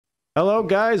Hello,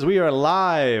 guys. We are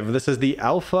live. This is the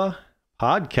Alpha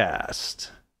Podcast.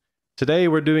 Today,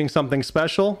 we're doing something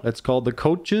special. It's called the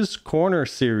Coach's Corner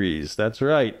Series. That's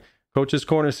right. Coach's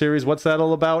Corner Series. What's that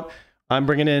all about? I'm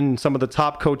bringing in some of the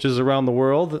top coaches around the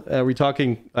world. Are we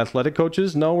talking athletic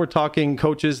coaches? No, we're talking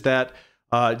coaches that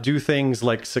do things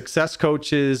like success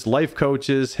coaches, life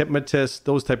coaches, hypnotists,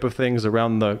 those type of things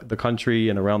around the country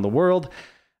and around the world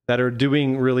that are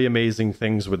doing really amazing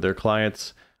things with their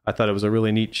clients. I thought it was a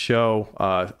really neat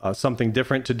show, something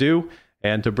different to do,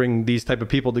 and to bring these type of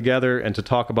people together and to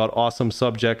talk about awesome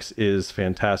subjects is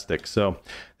fantastic. So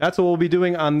that's what we'll be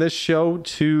doing on this show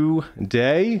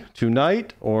today,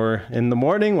 tonight, or in the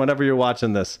morning, whenever you're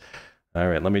watching this. All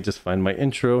right, let me just find my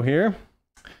intro here,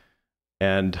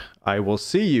 and I will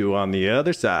see you on the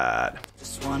other side.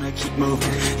 Just wanna keep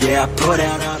moving. Yeah, I put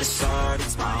out all this art,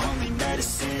 it's my only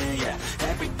medicine. Yeah,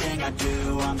 everything I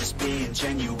do, I'm just being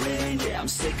genuine. Yeah, I'm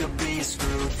sick of being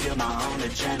screwed, feel my own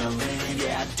adrenaline.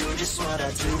 Yeah, I do just what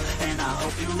I do, and I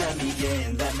hope you let me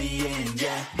in,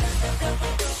 yeah.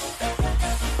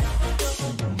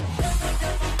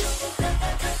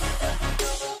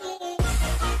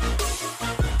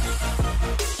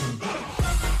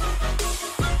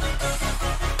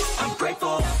 I'm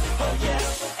grateful, oh yeah,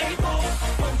 able,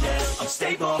 oh yeah, I'm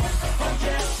stable, oh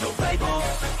yeah, no label,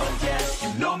 oh yeah,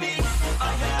 you know me,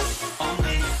 I have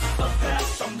only a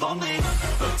path, I'm lonely,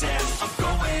 but damn, I'm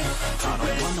going, I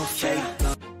don't want no fake.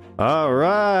 All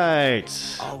right,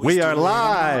 we are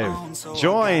live,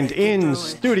 joined in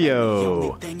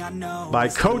studio by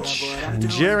Coach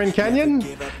Jarin Kenyon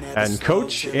and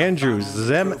Coach Andrew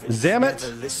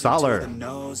Zamet Soller.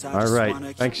 All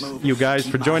right, thanks you guys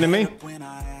for joining me.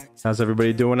 How's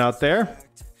everybody doing out there?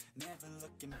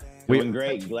 Doing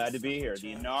great. Glad to be here.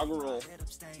 The inaugural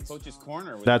Coach's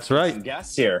Corner. With That's right. Some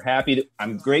guests here.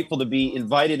 I'm grateful to be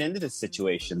invited into this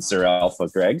situation, Sir Alpha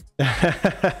Greg.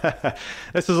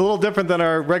 This is a little different than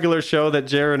our regular show that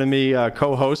Jarin and me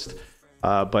co-host,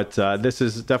 but this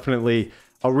is definitely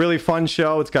a really fun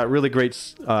show. It's got really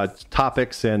great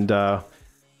topics, and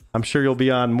I'm sure you'll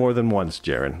be on more than once,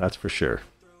 Jarin. That's for sure.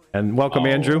 And welcome,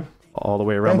 Andrew, all the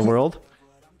way around the world.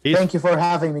 Thank you for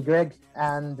having me, Greg.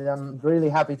 And I'm really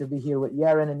happy to be here with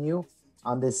Jarin and you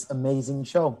on this amazing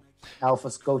show,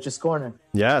 Alpha's Coach's Corner.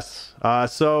 Yes.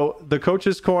 So the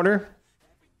Coach's Corner,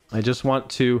 I just want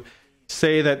to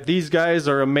say that these guys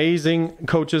are amazing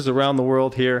coaches around the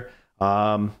world here.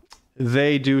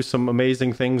 They do some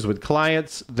amazing things with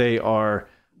clients. They are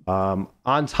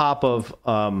on top of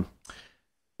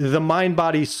the mind,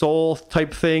 body, soul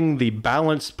type thing, the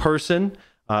balanced person.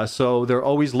 So they're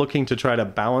always looking to try to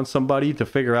balance somebody, to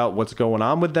figure out what's going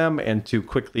on with them and to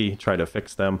quickly try to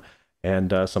fix them.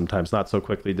 And sometimes not so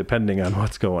quickly, depending on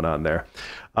what's going on there.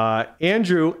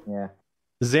 Andrew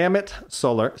Zamet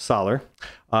Soller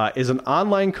is an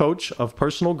online coach of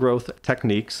personal growth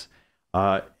techniques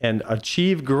and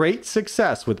achieve great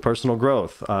success with personal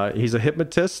growth. He's a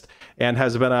hypnotist and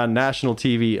has been on national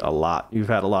TV a lot. You've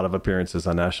had a lot of appearances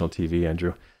on national TV,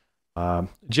 Andrew.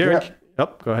 Jared. Oh,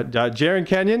 go ahead. Jarin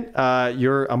Kenyon,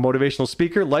 you're a motivational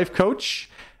speaker, life coach,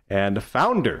 and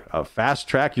founder of Fast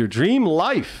Track Your Dream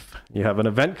Life. You have an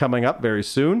event coming up very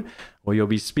soon where you'll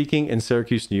be speaking in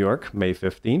Syracuse, New York, May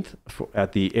 15th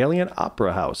at the Alien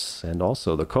Opera House, and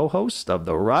also the co-host of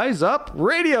the Rise Up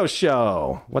radio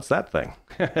show. What's that thing?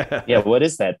 Yeah, what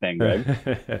is that thing,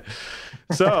 Greg?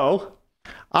 So,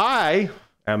 I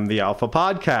am the Alpha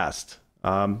Podcast.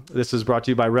 This is brought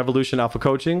to you by Revolution Alpha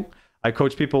Coaching. I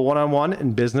coach people one-on-one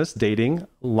in business, dating,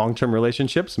 long-term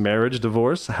relationships, marriage,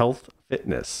 divorce, health,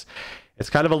 fitness.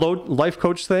 It's kind of a life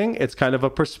coach thing. It's kind of a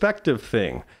perspective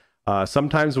thing.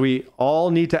 Sometimes we all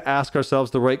need to ask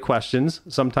ourselves the right questions.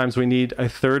 Sometimes we need a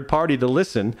third party to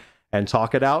listen and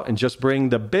talk it out and just bring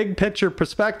the big picture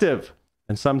perspective.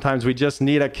 And sometimes we just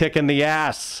need a kick in the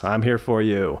ass. I'm here for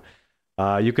you.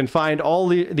 You can find all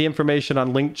the information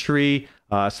on Linktree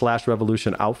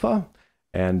 /Revolution Alpha.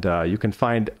 And you can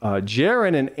find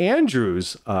Jarin and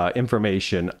Andrew's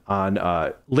information on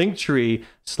Linktree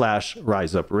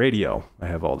 /Rise Up Radio. I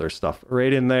have all their stuff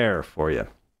right in there for you.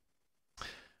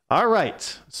 All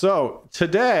right. So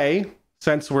today,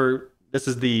 since this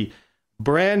is the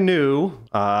brand new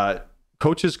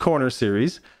Coach's Corner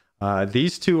series,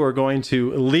 these two are going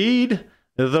to lead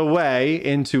the way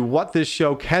into what this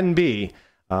show can be.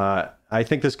 I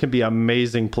think this can be an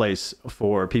amazing place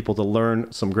for people to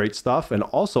learn some great stuff, and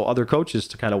also other coaches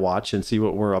to kind of watch and see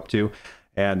what we're up to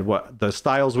and what the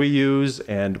styles we use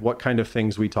and what kind of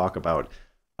things we talk about.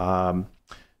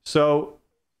 So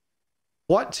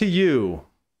what to you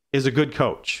is a good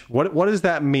coach? What does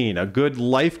that mean? A good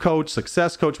life coach,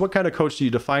 success coach? What kind of coach do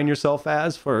you define yourself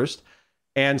as first?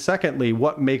 And secondly,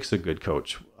 what makes a good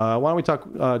coach? Why don't we talk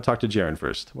to Jarin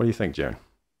first? What do you think, Jarin?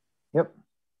 Yep.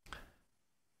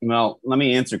 Well, let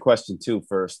me answer question 2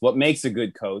 first. What makes a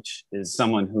good coach is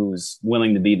someone who's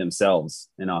willing to be themselves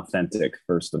and authentic,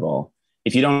 first of all.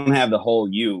 If you don't have the whole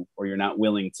you, or you're not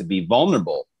willing to be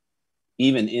vulnerable,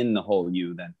 even in the whole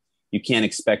you, then you can't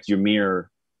expect your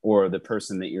mirror or the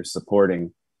person that you're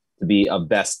supporting to be of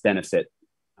best benefit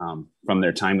from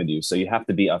their time with you. So you have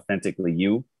to be authentically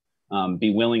you,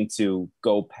 be willing to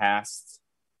go past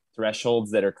thresholds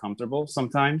that are comfortable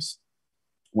sometimes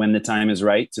when the time is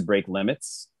right to break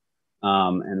limits,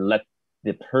 and let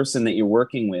the person that you're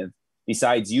working with,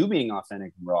 besides you being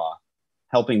authentic and raw,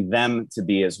 helping them to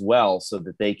be as well, so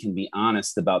that they can be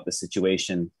honest about the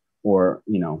situation, or,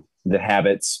 the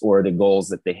habits or the goals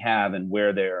that they have, and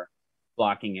where they're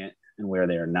blocking it and where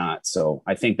they're not. So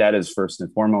I think that is first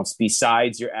and foremost,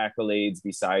 besides your accolades,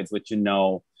 besides what you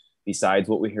know, besides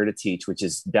what we're here to teach, which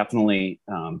is definitely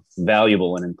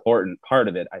valuable and important part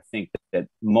of it. I think that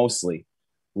mostly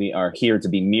we are here to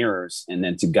be mirrors, and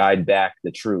then to guide back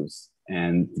the truth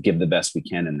and give the best we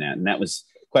can in that. And that was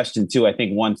question 2. I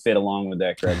think 1 fit along with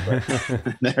that, Greg,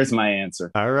 but there's my answer.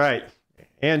 All right.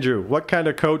 Andrew, what kind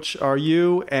of coach are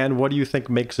you, and what do you think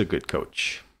makes a good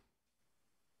coach?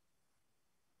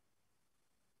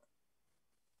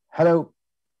 Hello.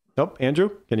 Nope. Andrew,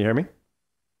 can you hear me?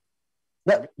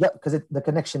 Yeah, because the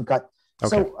connection cut. Okay.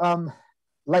 So,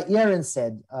 like Jarin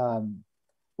said,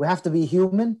 we have to be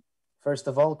human, first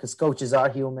of all, because coaches are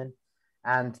human.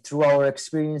 And through our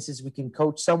experiences, we can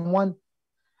coach someone.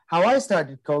 How I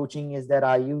started coaching is that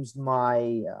I used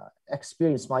my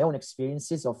my own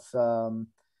experiences of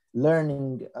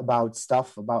learning about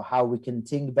stuff, about how we can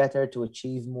think better to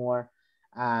achieve more,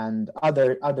 and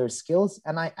other skills.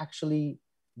 And I actually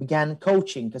began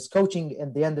coaching, because coaching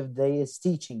at the end of the day is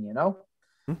teaching,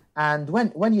 And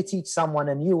when you teach someone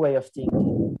a new way of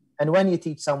thinking, and when you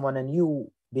teach someone a new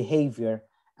behavior,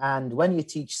 and when you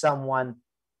teach someone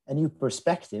a new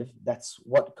perspective, that's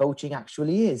what coaching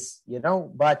actually is,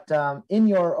 But in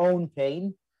your own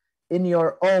pain, in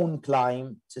your own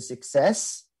climb to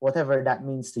success, whatever that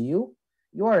means to you,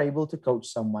 you are able to coach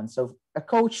someone. So a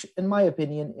coach, in my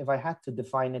opinion, if I had to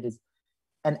define it, is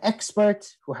an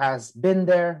expert who has been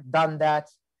there, done that,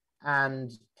 and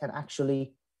can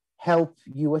actually help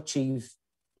you achieve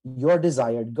your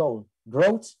desired goal: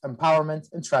 growth, empowerment,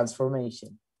 and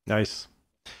transformation. Nice.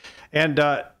 And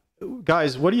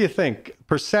guys, what do you think,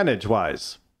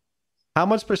 percentage-wise? How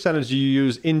much percentage do you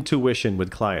use intuition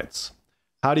with clients?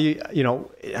 How do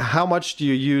how much do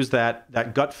you use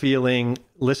that gut feeling,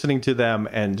 listening to them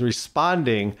and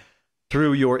responding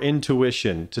through your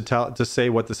intuition to say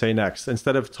what to say next,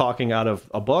 instead of talking out of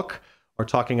a book or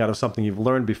talking out of something you've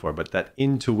learned before, but that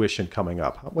intuition coming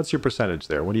up? What's your percentage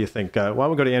there? What do you think? Why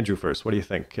don't we go to Andrew first? What do you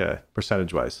think,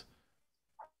 percentage-wise?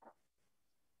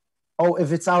 Oh,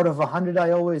 if it's out of 100, I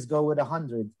always go with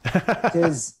 100,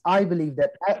 because I believe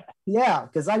that,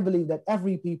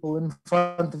 every people in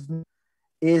front of me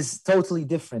is totally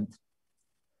different.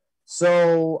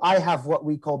 So I have what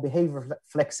we call behavior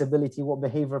flexibility. What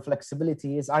behavior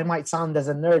flexibility is, I might sound as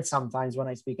a nerd sometimes when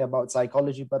I speak about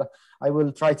psychology, but I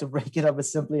will try to break it up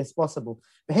as simply as possible.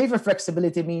 Behavior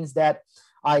flexibility means that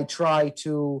I try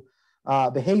to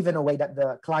behave in a way that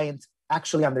the client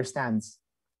actually understands.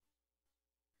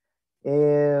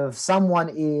 If someone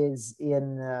is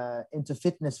into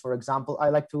fitness, for example, I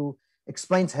like to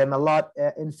explain to him a lot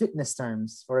in fitness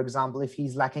terms. For example, if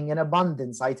he's lacking in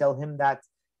abundance, I tell him that,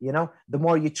 the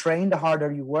more you train, the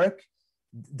harder you work,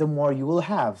 the more you will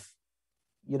have.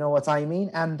 You know what I mean?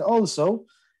 And also,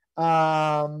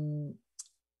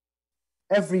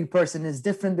 every person is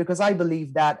different, because I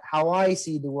believe that how I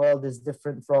see the world is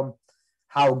different from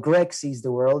how Greg sees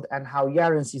the world, and how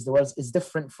Jarin sees the world is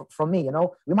different from me.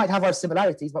 We might have our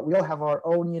similarities, but we all have our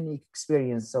own unique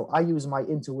experience. So I use my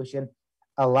intuition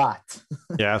a lot.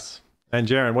 Yes. And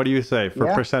Jarin, what do you say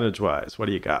for percentage-wise? What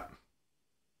do you got?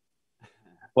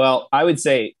 Well, I would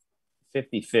say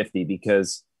 50-50,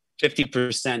 because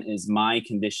 50% is my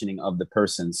conditioning of the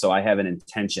person. So I have an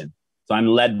intention. So I'm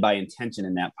led by intention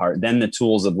in that part. Then the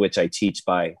tools of which I teach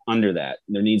by under that.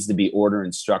 There needs to be order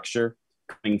and structure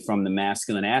coming from the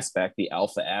masculine aspect, the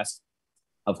alpha aspect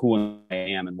of who I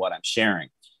am and what I'm sharing.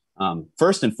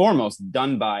 First and foremost,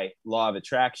 done by law of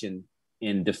attraction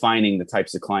in defining the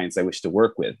types of clients I wish to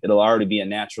work with. It'll already be a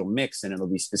natural mix, and it'll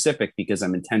be specific because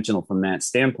I'm intentional from that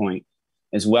standpoint,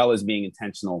 as well as being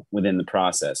intentional within the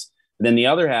process. But then the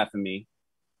other half of me,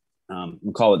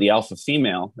 we'll call it the alpha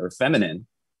female or feminine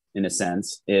in a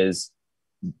sense, is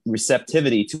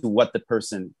receptivity to what the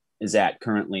person is at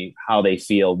currently, how they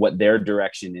feel, what their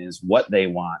direction is, what they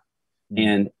want,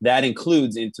 And that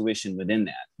includes intuition within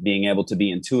that, being able to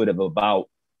be intuitive about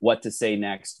what to say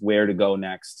next, where to go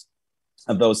next,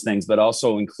 of those things, but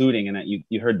also including, and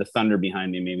you heard the thunder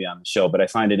behind me maybe on the show, but I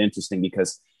find it interesting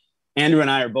because Andrew and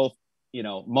I are both,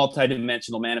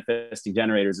 multidimensional manifesting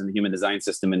generators in the human design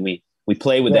system. And we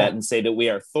play with that and say that we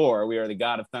are Thor, we are the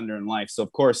god of thunder and life. So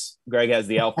of course, Greg has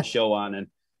the Alpha show on, and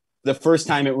the first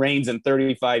time it rains in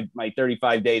 35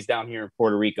 days down here in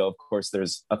Puerto Rico, of course,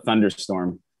 there's a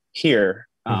thunderstorm here.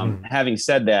 Having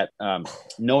said that,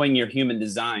 knowing your human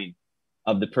design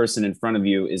of the person in front of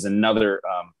you is another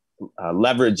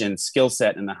leverage and skill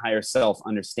set and the higher self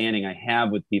understanding I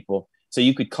have with people. So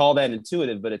you could call that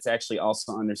intuitive, but it's actually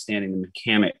also understanding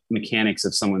the mechanics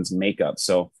of someone's makeup.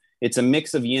 So it's a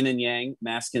mix of yin and yang,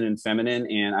 masculine and feminine.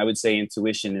 And I would say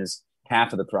intuition is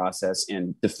half of the process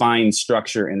and defined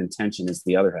structure and intention is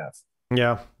the other half.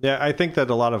 Yeah. I think that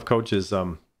a lot of coaches,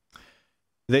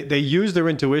 they use their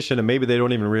intuition and maybe they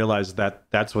don't even realize that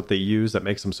that's what they use that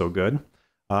makes them so good.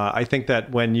 I think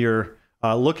that when you're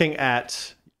looking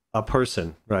at a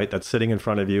person, right, that's sitting in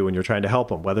front of you and you're trying to help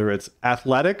them, whether it's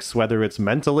athletics, whether it's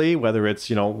mentally, whether it's,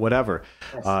 whatever,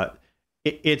 yes.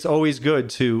 It's always good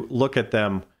to look at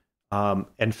them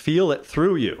and feel it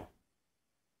through you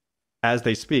as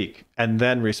they speak and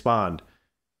then respond.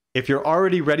 If you're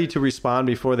already ready to respond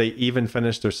before they even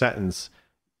finish their sentence,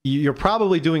 you're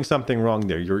probably doing something wrong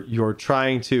there. You're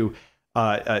trying to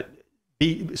outsmart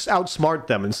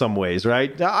them in some ways,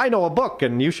 right? I know a book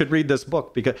and you should read this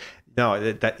book because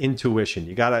that intuition,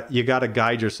 you gotta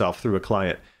guide yourself through a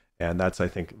client. And that's, I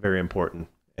think, very important.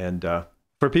 And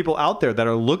for people out there that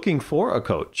are looking for a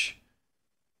coach,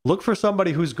 look for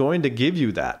somebody who's going to give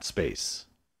you that space,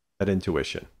 that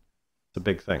intuition. It's a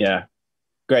big thing. Yeah.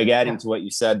 Greg, adding to what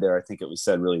you said there, I think it was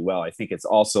said really well. I think it's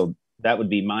also, that would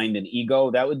be mind and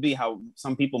ego. That would be how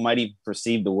some people might even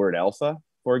perceive the word alpha,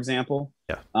 for example.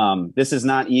 Yeah. This is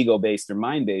not ego-based or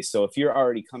mind-based. So if you're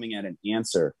already coming at an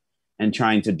answer and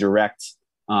trying to direct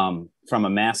from a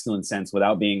masculine sense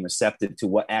without being receptive to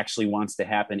what actually wants to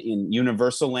happen in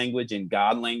universal language, in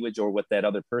God language, or what that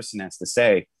other person has to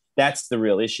say, that's the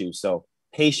real issue. So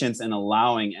patience and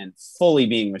allowing and fully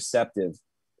being receptive,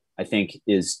 I think,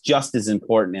 is just as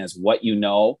important as what you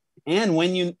know. And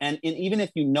when you, and even if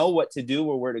you know what to do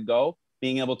or where to go,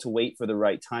 being able to wait for the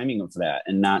right timing of that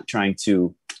and not trying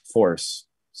to force.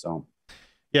 So.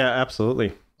 Yeah,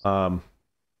 absolutely. When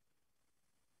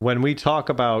we talk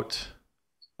about,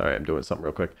 sorry, I'm doing something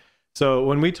real quick. So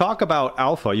when we talk about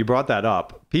alpha, you brought that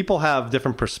up. People have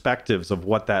different perspectives of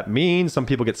what that means. Some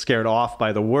people get scared off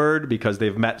by the word because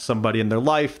they've met somebody in their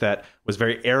life that was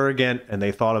very arrogant and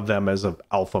they thought of them as an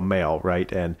alpha male,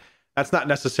 right? And that's not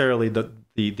necessarily the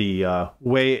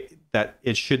way that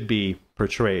it should be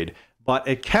portrayed, but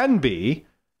it can be,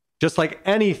 just like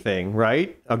anything,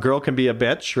 right? A girl can be a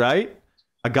bitch, right?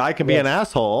 A guy can be an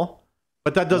asshole.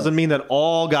 But that doesn't mean that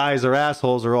all guys are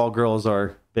assholes or all girls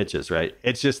are bitches, right?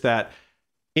 It's just that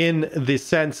in the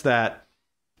sense that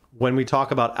when we talk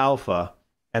about alpha,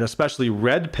 and especially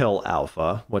red pill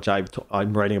alpha, which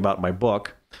I'm writing about in my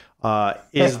book,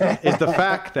 is the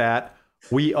fact that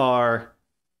we are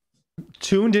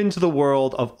tuned into the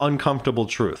world of uncomfortable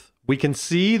truth. We can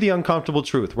see the uncomfortable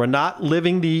truth. We're not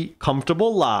living the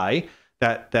comfortable lie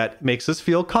that makes us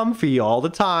feel comfy all the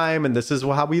time, and this is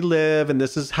how we live, and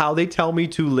this is how they tell me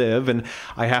to live, and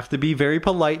I have to be very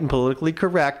polite and politically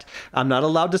correct. I'm not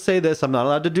allowed to say this, I'm not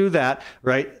allowed to do that,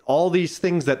 right? All these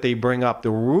things that they bring up,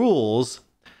 the rules,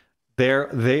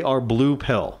 they are blue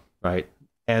pill, right?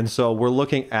 And so we're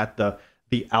looking at the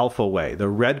alpha way. The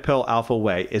red pill alpha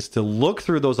way is to look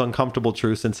through those uncomfortable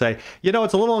truths and say,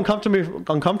 it's a little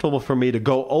uncomfortable for me to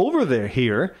go over there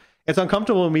here. It's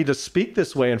uncomfortable for me to speak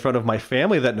this way in front of my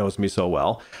family that knows me so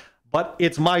well, but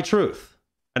it's my truth,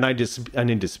 and I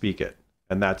need to speak it,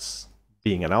 and that's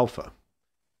being an alpha.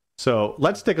 So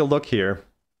let's take a look here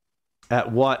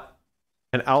at what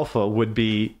an alpha would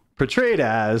be portrayed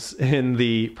as in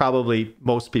the probably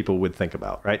most people would think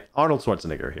about, right? Arnold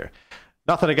Schwarzenegger here.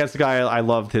 Nothing against the guy. I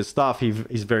loved his stuff.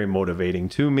 He's very motivating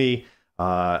to me.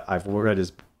 I've read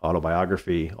his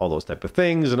autobiography, all those type of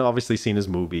things, and obviously seen his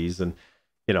movies, and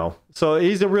so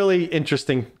he's a really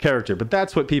interesting character, but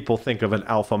that's what people think of an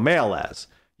alpha male as.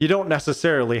 You don't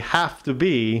necessarily have to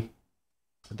be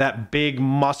that big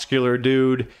muscular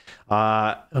dude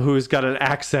who's got an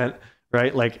accent,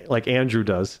 right? Like Andrew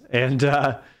does, and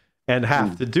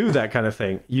have to do that kind of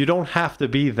thing. You don't have to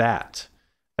be that.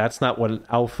 That's not what an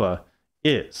alpha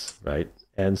is, right?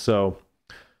 And so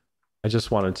I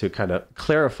just wanted to kind of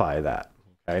clarify that.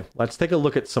 Okay, let's take a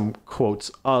look at some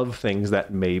quotes of things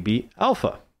that may be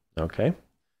alpha. Okay,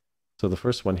 so the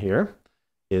first one here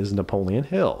is Napoleon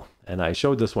Hill. And I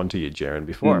showed this one to you, Jarin,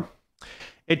 before.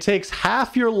 It takes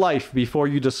half your life before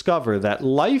you discover that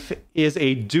life is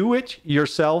a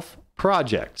do-it-yourself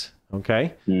project.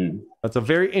 Okay? That's a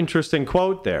very interesting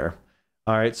quote there.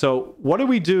 All right. So what do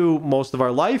we do most of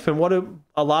our life? And what do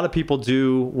a lot of people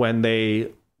do when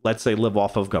they, let's say, live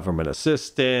off of government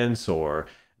assistance, or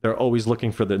they're always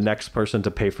looking for the next person to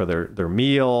pay for their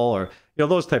meal, or,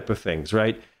 those type of things,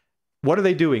 right? What are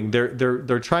they doing?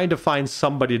 They're trying to find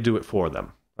somebody to do it for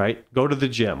them, right? Go to the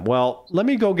gym. Well, let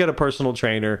me go get a personal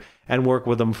trainer and work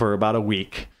with them for about a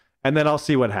week, and then I'll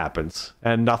see what happens.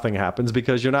 And nothing happens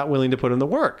because you're not willing to put in the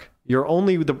work. You're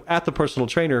only at the personal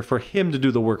trainer for him to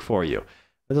do the work for you.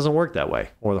 It doesn't work that way,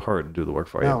 or her to do the work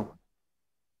for you.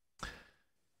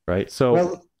 Right?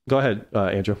 So go ahead,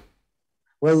 Andrew.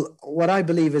 Well, what I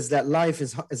believe is that life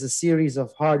is a series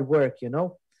of hard work,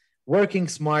 working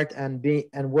smart and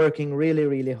working really,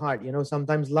 really hard.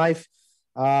 Sometimes life,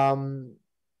 no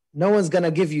one's going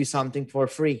to give you something for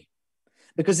free,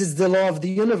 because it's the law of the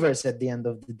universe at the end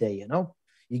of the day.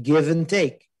 You give and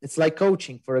take. It's like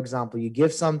coaching, for example. You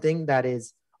give something that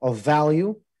is of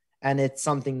value, and it's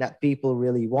something that people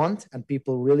really want and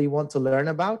people really want to learn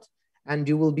about, and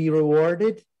you will be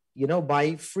rewarded,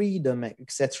 by freedom,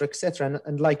 etc., etc.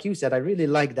 And like you said, I really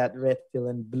like that red pill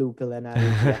and blue pill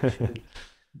analogy, actually.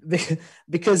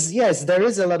 Because yes, there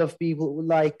is a lot of people,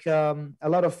 like a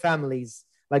lot of families,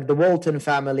 like the Walton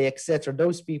family, etc.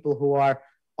 Those people who are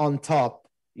on top,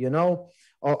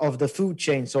 of the food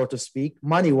chain, so to speak,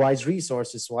 money-wise,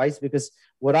 resources-wise, because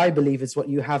what I believe is what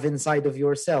you have inside of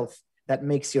yourself that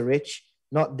makes you rich,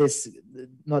 not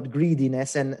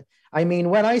greediness. And I mean,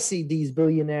 when I see these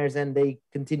billionaires and they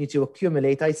continue to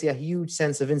accumulate, I see a huge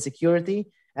sense of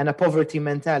insecurity and a poverty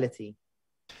mentality.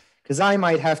 Because I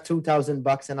might have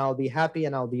 $2,000 and I'll be happy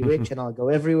and I'll be rich and I'll go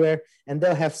everywhere, and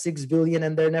they'll have 6 billion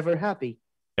and they're never happy.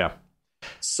 Yeah.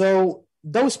 So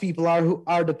those people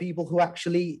are the people who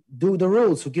actually do the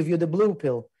rules, who give you the blue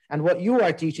pill. And what you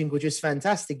are teaching, which is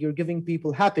fantastic, you're giving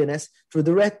people happiness through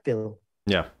the red pill.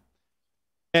 Yeah.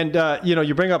 And,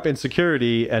 you bring up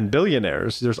insecurity and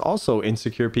billionaires. There's also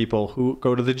insecure people who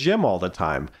go to the gym all the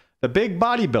time. The big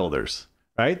bodybuilders,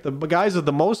 right? The guys with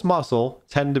the most muscle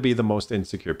tend to be the most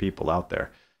insecure people out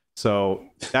there. So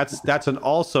that's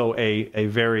also a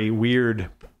very weird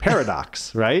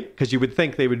paradox, right? Because you would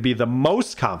think they would be the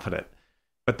most confident,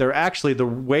 but they're actually the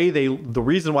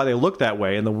reason why they look that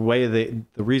way, and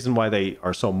the reason why they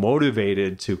are so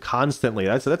motivated to constantly,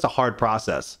 that's a hard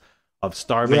process of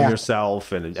starving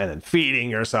yourself and then feeding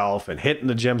yourself and hitting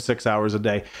the gym 6 hours a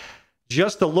day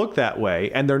just to look that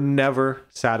way. And they're never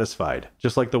satisfied.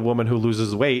 Just like the woman who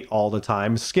loses weight all the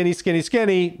time, skinny, skinny,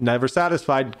 skinny, never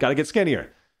satisfied, got to get skinnier.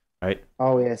 Right?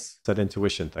 Oh, yes. It's that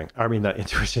intuition thing. I mean, not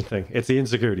intuition thing. It's the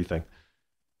insecurity thing.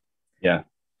 Yeah.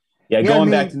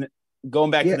 Going back to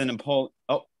the Napoleon.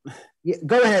 Oh, yeah.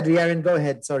 Go ahead, Jarin. Go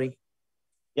ahead. Sorry.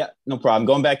 Yeah, no problem.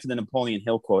 Going back to the Napoleon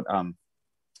Hill quote.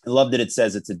 I love that it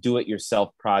says it's a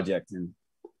do-it-yourself project. And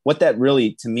what that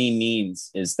really, to me,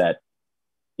 means is that,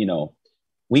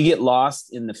 we get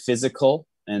lost in the physical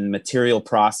and material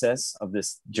process of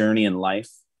this journey in life.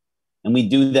 And we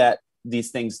do these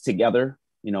things together.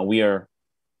 We are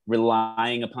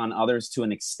relying upon others to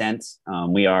an extent.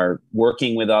 We are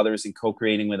working with others and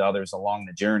co-creating with others along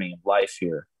the journey of life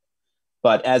here.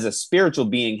 But as a spiritual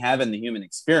being having the human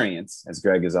experience, as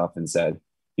Greg has often said,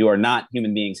 you are not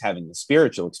human beings having the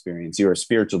spiritual experience. You are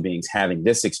spiritual beings having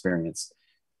this experience.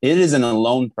 It is an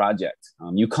alone project.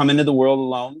 You come into the world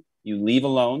alone, you leave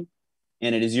alone,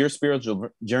 and it is your spiritual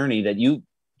journey that you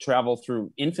travel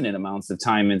through infinite amounts of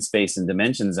time and space and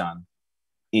dimensions on.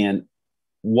 And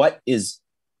what is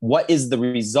the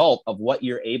result of what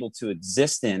you're able to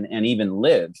exist in and even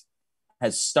live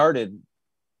has started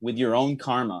with your own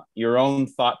karma, your own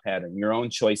thought pattern, your own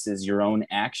choices, your own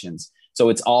actions. So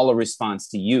it's all a response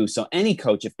to you. So any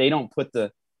coach, if they don't put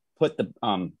the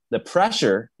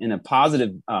pressure in a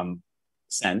positive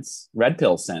sense, red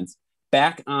pill sense,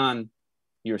 back on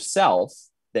yourself,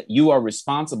 that you are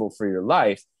responsible for your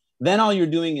life, then all you're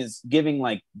doing is giving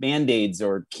like Band-Aids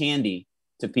or candy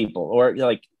to people, or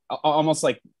like almost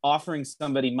like offering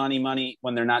somebody money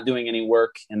when they're not doing any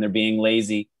work and they're being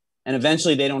lazy. And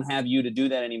eventually they don't have you to do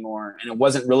that anymore. And it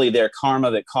wasn't really their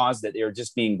karma that caused it. They were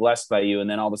just being blessed by you. And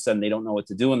then all of a sudden they don't know what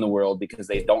to do in the world because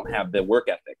they don't have the work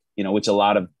ethic, which a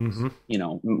lot of,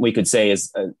 we could say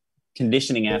is a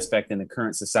conditioning aspect in the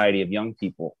current society of young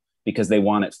people, because they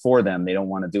want it for them. They don't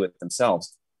want to do it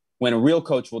themselves. When a real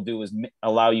coach will do is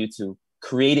allow you to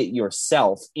create it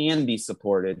yourself and be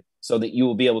supported, so that you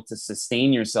will be able to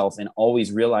sustain yourself and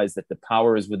always realize that the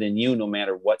power is within you, no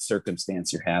matter what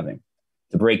circumstance you're having.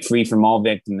 to break free from all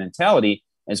victim mentality,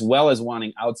 as well as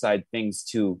wanting outside things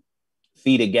to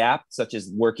feed a gap, such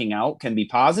as working out, can be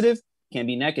positive, can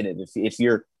be negative. If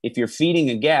you're feeding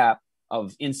a gap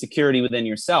of insecurity within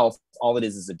yourself, all it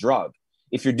is a drug.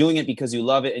 If you're doing it because you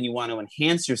love it and you want to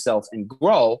enhance yourself and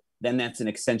grow, then that's an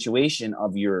accentuation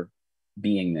of your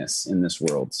beingness in this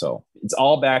world. So it's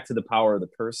all back to the power of the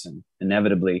person,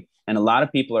 inevitably. And a lot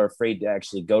of people are afraid to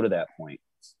actually go to that point.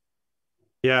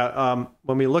 Yeah.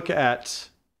 When we look at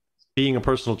being a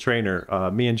personal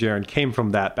trainer, me and Jarin came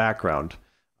from that background.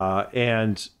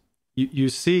 And you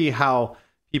see how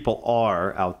people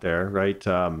are out there, right?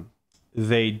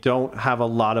 They don't have a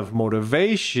lot of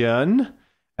motivation,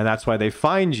 and that's why they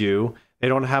find you. They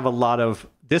don't have a lot of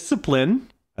discipline.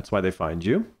 That's why they find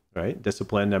you, right?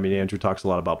 Discipline. I mean, Andrew talks a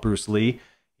lot about Bruce Lee.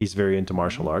 He's very into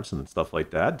martial arts and stuff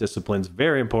like that. Discipline's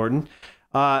very important.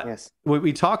 Yes.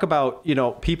 We talk about,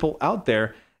 people out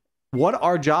there. What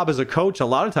our job as a coach, a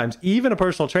lot of times, even a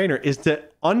personal trainer, is to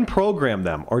unprogram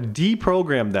them or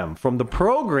deprogram them from the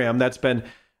program that's been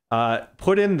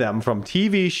put in them from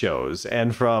TV shows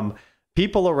and from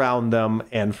people around them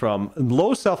and from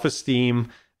low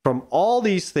self-esteem, from all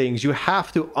these things. You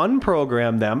have to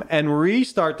unprogram them and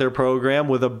restart their program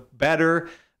with a better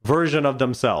version of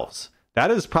themselves.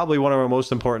 That is probably one of our most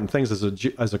important things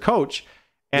as a coach.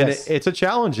 And Yes. it's a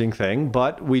challenging thing,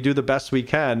 but we do the best we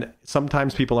can.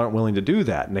 Sometimes people aren't willing to do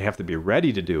that, and they have to be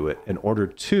ready to do it in order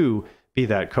to be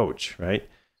that coach, right?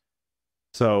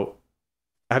 So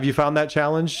have you found that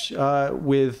challenge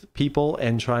with people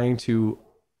and trying to,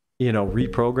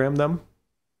 reprogram them?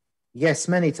 Yes,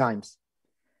 many times.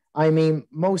 I mean,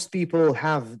 most people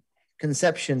have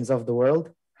conceptions of the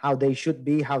world, how they should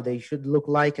be, how they should look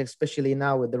like, especially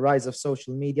now with the rise of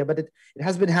social media. But it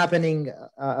has been happening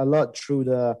a lot through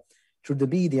the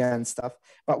media and stuff.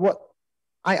 But what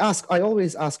I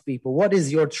always ask people, what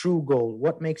is your true goal?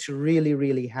 What makes you really,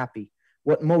 really happy?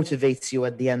 What motivates you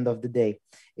at the end of the day?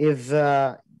 If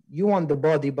you want the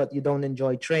body, but you don't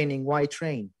enjoy training, why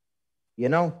train?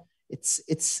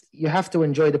 It's you have to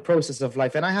enjoy the process of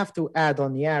life. And I have to add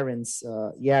on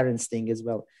Jarin's thing as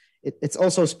well. It's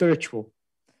also spiritual.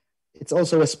 It's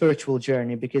also a spiritual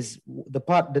journey, because the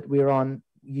part that we're on,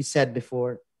 you said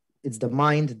before, it's the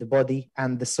mind, the body,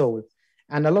 and the soul.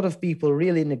 And a lot of people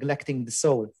really neglecting the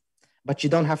soul. But you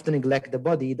don't have to neglect the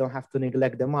body. You don't have to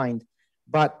neglect the mind.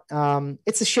 But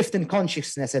it's a shift in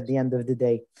consciousness at the end of the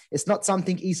day. It's not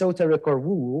something esoteric or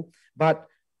woo, but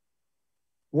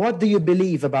what do you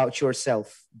believe about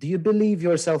yourself? Do you believe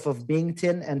yourself of being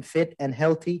thin and fit and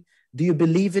healthy? Do you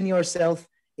believe in yourself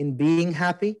in being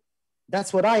happy?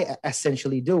 That's what I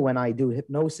essentially do when I do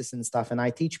hypnosis and stuff. And I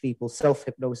teach people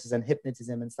self-hypnosis and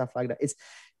hypnotism and stuff like that. It's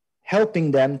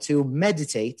helping them to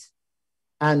meditate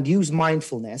and use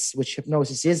mindfulness, which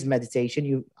hypnosis is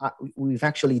meditation. We've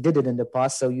actually did it in the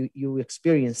past, so you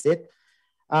experienced it,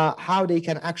 how they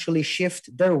can actually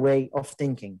shift their way of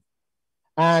thinking.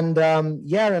 And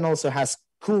Jarin also has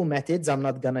cool methods I'm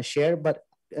not going to share, but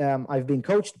I've been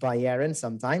coached by Jarin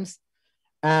sometimes.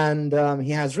 And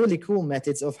he has really cool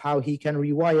methods of how he can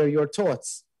rewire your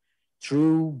thoughts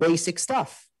through basic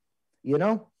stuff,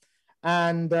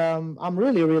 And I'm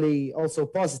really, really also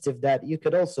positive that you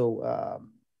could also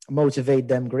motivate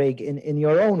them, Greg, in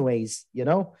your own ways,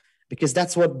 because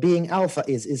that's what being alpha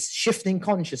is shifting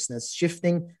consciousness,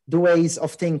 shifting the ways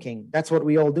of thinking. That's what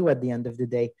we all do at the end of the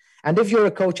day. And if you're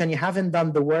a coach and you haven't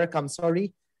done the work, I'm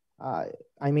sorry.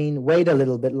 Wait a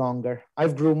little bit longer.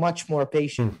 I've grew much more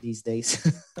patient these days.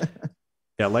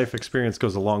 Yeah, life experience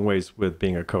goes a long ways with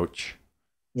being a coach.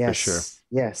 Yes, for sure.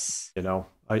 Yes.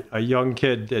 A young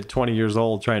kid at 20 years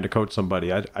old trying to coach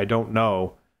somebody, I don't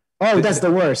know. Oh, that's the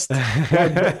worst.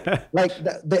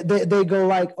 They go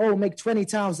like, oh, make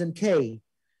 20,000 K,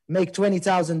 make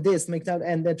 20,000 this, make that,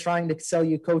 and they're trying to sell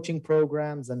you coaching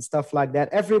programs and stuff like that.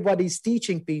 Everybody's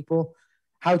teaching people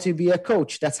how to be a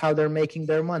coach. That's how they're making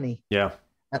their money. Yeah.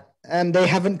 And they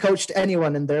haven't coached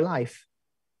anyone in their life.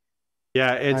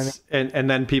 Yeah, and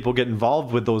then people get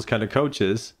involved with those kind of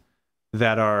coaches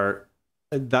that are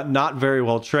not very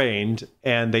well trained,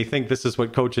 and they think this is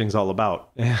what coaching's all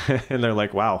about. And they're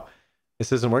like, wow,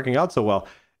 this isn't working out so well.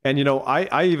 And,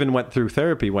 I even went through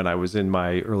therapy when I was in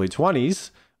my early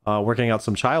 20s, working out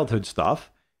some childhood stuff.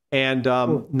 And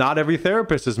not every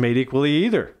therapist is made equally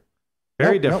either.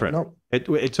 Very different. Nope.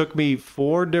 It took me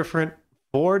four different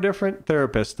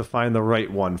therapists to find the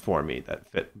right one for me that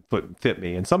fit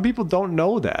me. And some people don't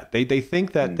know that. They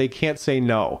think that they can't say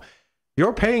no.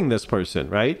 You're paying this person,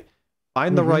 right?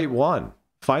 Find the right one.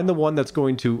 Find the one that's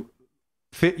going to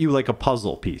fit you like a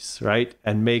puzzle piece, right?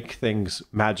 And make things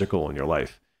magical in your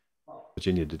life. What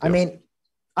you need to do. I mean,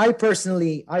 I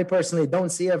personally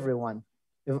don't see everyone.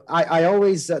 I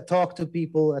always talk to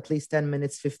people at least 10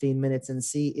 minutes, 15 minutes and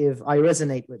see if I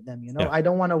resonate with them. Yeah. I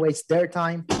don't want to waste their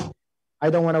time. I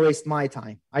don't want to waste my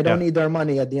time. I don't Yeah. need their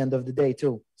money at the end of the day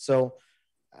too. So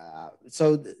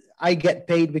I get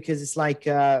paid because it's like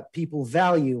people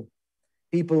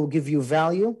give you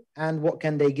value, and what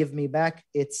can they give me back?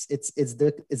 It's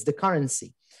the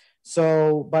currency.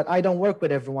 So, but I don't work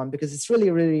with everyone because it's really,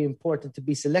 really important to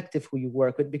be selective who you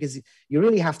work with, because you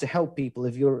really have to help people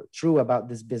if you're true about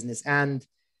this business. And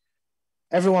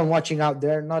everyone watching out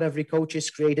there, not every coach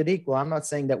is created equal. I'm not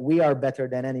saying that we are better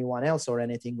than anyone else or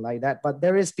anything like that, but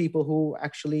there is people who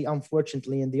actually,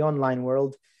 unfortunately, in the online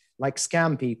world, like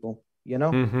scam people,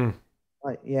 Mm-hmm.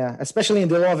 Yeah, especially in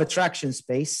the law of attraction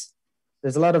space.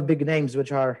 There's a lot of big names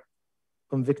which are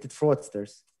convicted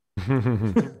fraudsters.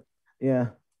 Yeah.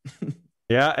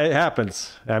 Yeah, it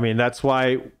happens. I mean, that's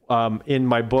why in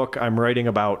my book I'm writing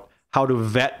about how to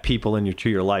vet people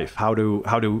into your life, how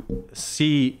to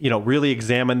see, really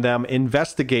examine them,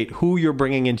 investigate who you're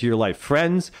bringing into your life,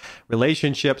 friends,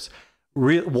 relationships,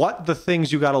 what the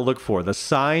things you got to look for, the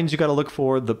signs you got to look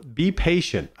for. Be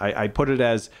patient. I put it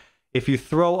as, if you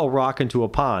throw a rock into a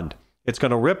pond, it's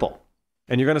going to ripple,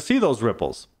 and you're going to see those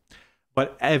ripples.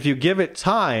 But if you give it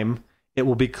time, it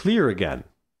will be clear again.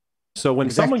 So when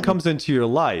someone comes into your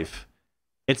life,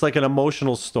 it's like an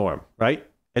emotional storm, right?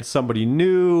 It's somebody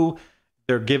new.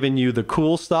 They're giving you the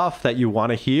cool stuff that you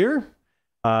want to hear.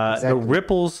 The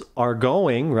ripples are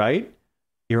going, right?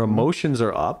 Your emotions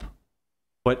are up.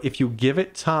 But if you give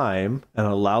it time and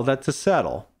allow that to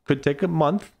settle, could take a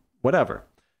month, whatever,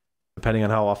 depending on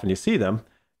how often you see them,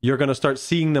 you're going to start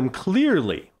seeing them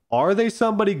clearly. Are they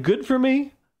somebody good for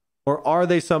me, or are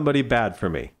they somebody bad for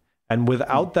me? And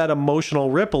without that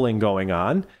emotional rippling going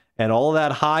on and all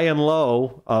that high and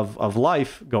low of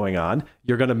life going on,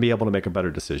 you're going to be able to make a better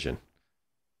decision.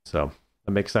 So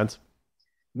that makes sense?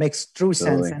 Makes true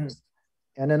sense.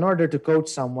 And in order to coach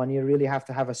someone, you really have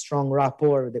to have a strong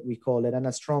rapport, that we call it, and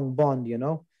a strong bond.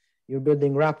 You're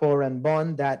building rapport and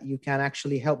bond that you can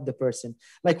actually help the person.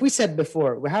 Like we said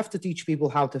before, we have to teach people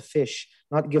how to fish,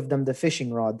 not give them the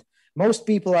fishing rod. Most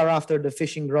people are after the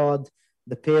fishing rod,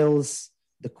 the pills,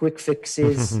 the quick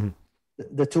fixes,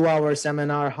 the 2-hour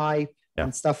seminar hype,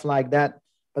 and stuff like that.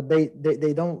 But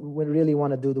they don't really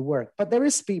want to do the work. But there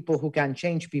is people who can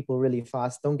change people really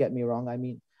fast. Don't get me wrong. I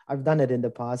mean, I've done it in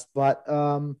the past, but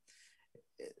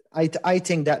I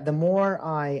think that the more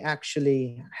I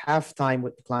actually have time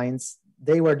with the clients,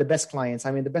 they were the best clients.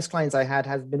 I mean, the best clients I had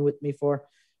have been with me for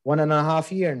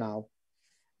 1.5 years now.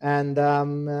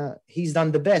 And he's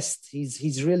done the best.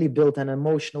 He's really built an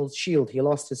emotional shield. He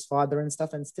lost his father and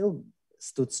stuff and still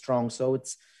stood strong. So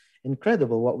it's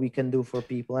incredible what we can do for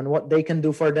people and what they can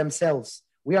do for themselves.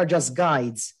 We are just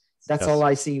guides. That's all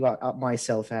I see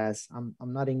myself as. I'm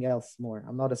nothing else more.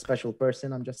 I'm not a special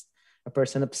person. I'm just a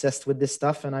person obsessed with this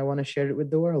stuff, and I want to share it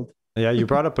with the world. Yeah, you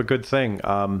brought up a good thing.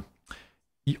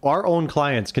 Our own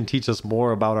clients can teach us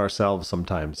more about ourselves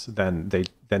sometimes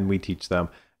than we teach them.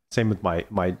 Same with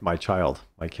my child,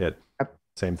 my kid.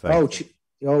 Same thing.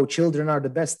 Children are the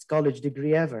best college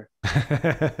degree ever.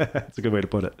 That's a good way to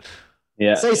put it.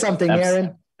 Yeah. Say something,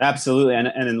 Jarin. Absolutely. And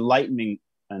an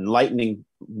enlightening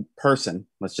person,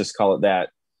 let's just call it that.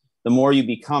 The more you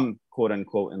become, quote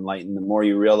unquote, enlightened, the more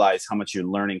you realize how much you're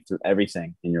learning through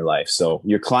everything in your life. So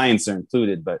your clients are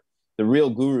included, but the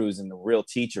real gurus and the real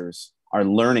teachers are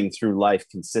learning through life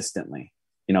consistently.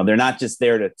 They're not just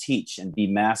there to teach and be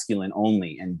masculine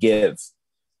only and give.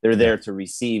 They're there to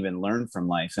receive and learn from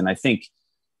life. And I think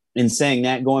in saying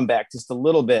that, going back just a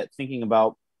little bit, thinking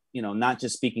about, not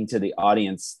just speaking to the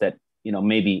audience that,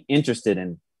 may be interested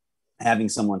in having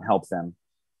someone help them,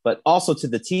 but also to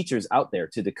the teachers out there,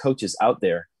 to the coaches out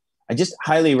there. I just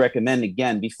highly recommend,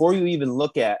 again, before you even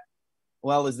look at,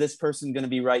 well, is this person going to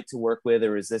be right to work with,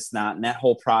 or is this not? And that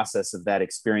whole process of that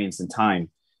experience and time,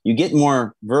 you get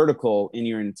more vertical in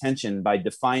your intention by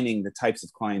defining the types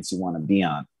of clients you want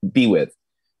to be with.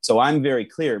 So I'm very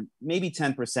clear, maybe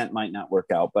 10% might not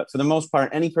work out, but for the most part,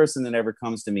 any person that ever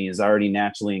comes to me is already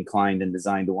naturally inclined and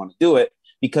designed to want to do it,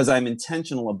 because I'm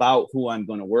intentional about who I'm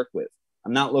going to work with.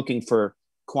 I'm not looking for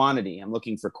quantity, I'm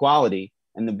looking for quality.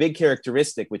 And the big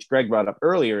characteristic, which Greg brought up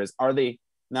earlier, is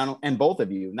and both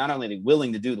of you, not only are they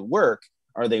willing to do the work,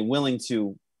 are they willing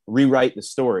to rewrite the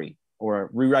story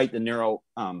or rewrite the their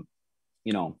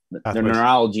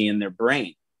neurology in their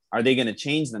brain? Are they going to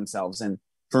change themselves? And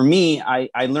for me,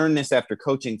 I learned this after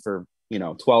coaching for,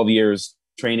 12 years,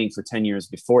 training for 10 years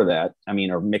before that,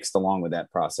 or mixed along with that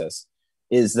process,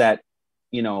 is that,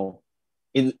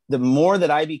 the more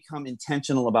that I become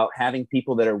intentional about having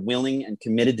people that are willing and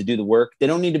committed to do the work, they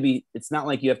don't need to be, it's not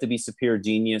like you have to be superior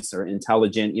genius or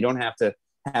intelligent. You don't have to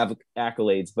have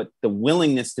accolades, but the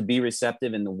willingness to be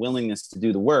receptive and the willingness to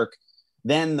do the work,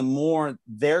 then the more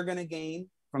they're going to gain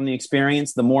from the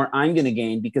experience, the more I'm going to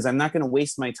gain, because I'm not going to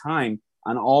waste my time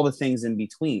on all the things in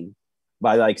between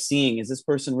by like seeing, is this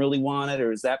person really wanted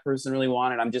or is that person really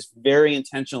wanted? I'm just very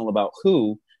intentional about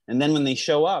who. And then when they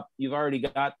show up, you've already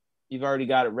got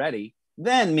it ready.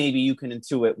 Then maybe you can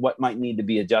intuit what might need to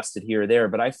be adjusted here or there.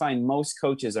 But I find most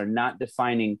coaches are not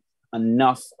defining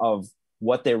enough of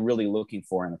what they're really looking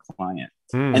for in a client.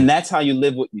 And that's how you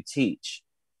live what you teach.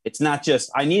 It's not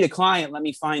just, I need a client, let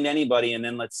me find anybody and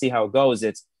then let's see how it goes.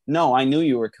 It's, no, I knew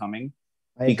you were coming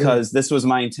because this was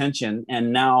my intention.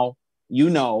 And now you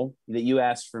know that you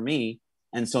asked for me.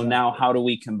 And so now how do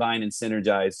we combine and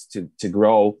synergize to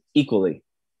grow equally?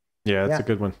 Yeah, that's a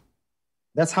good one.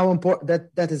 That's how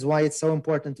important, that is why it's so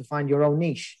important to find your own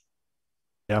niche.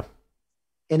 Yeah.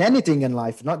 In anything in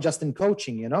life, not just in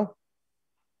coaching, you know,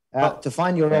 to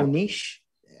find your own niche.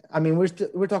 I mean,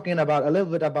 we're talking about a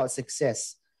little bit about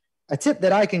success. A tip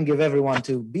that I can give everyone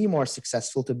to be more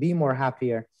successful, to be more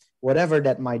happier, whatever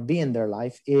that might be in their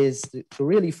life, is to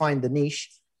really find the niche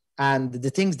and the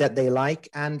things that they like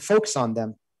and focus on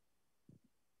them,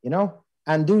 you know,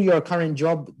 and do your current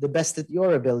job the best at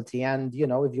your ability. And, you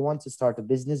know, if you want to start a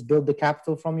business, build the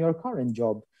capital from your current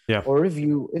job. Yeah. Or if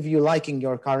you're liking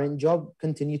your current job,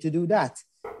 continue to do that.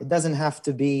 It doesn't have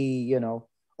to be, you know,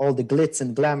 all the glitz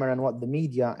and glamour and what the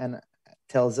media and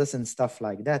tells us and stuff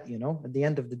like that. You know, at the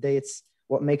end of the day, it's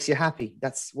what makes you happy.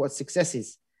 That's what success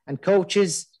is. And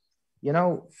coaches, you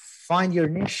know, find your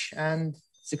niche and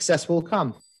success will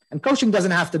come. And coaching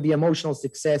doesn't have to be emotional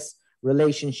success,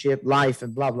 relationship, life,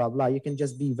 and blah, blah, blah. You can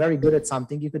just be very good at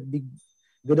something. You could be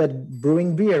good at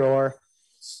brewing beer or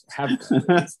have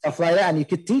stuff like that. And you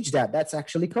could teach that. That's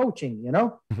actually coaching, you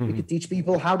know? You could teach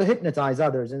people how to hypnotize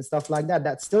others and stuff like that.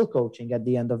 That's still coaching at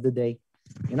the end of the day,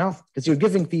 you know? Because you're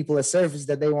giving people a service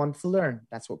that they want to learn.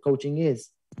 That's what coaching is,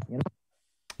 you know?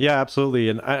 Yeah, absolutely.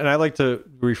 And I like to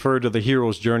refer to the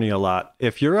hero's journey a lot.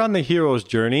 If you're on the hero's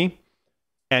journey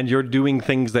and you're doing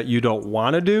things that you don't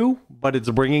want to do, but it's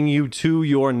bringing you to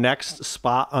your next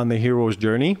spot on the hero's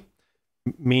journey,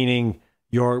 meaning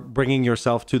you're bringing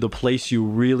yourself to the place you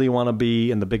really want to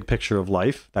be in the big picture of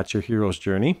life, that's your hero's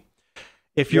journey.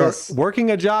 If you're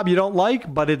working a job you don't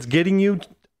like, but it's getting you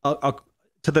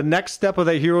to the next step of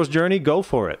that hero's journey, go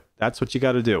for it. That's what you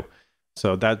got to do.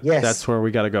 So that's where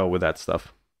we got to go with that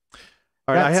stuff.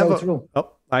 All right,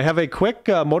 I have a quick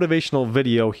motivational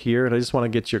video here, and I just want to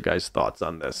get your guys' thoughts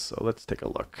on this. So let's take a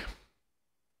look.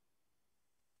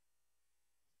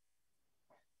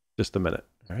 Just a minute.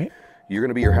 All right. You're going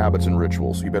to be your habits and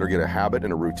rituals. You better get a habit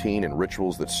and a routine and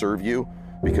rituals that serve you,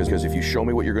 because if you show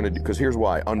me what you're going to do, because here's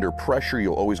why. Under pressure,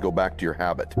 you'll always go back to your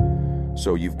habit.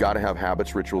 So you've got to have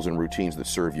habits, rituals, and routines that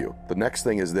serve you. The next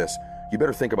thing is this. You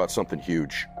better think about something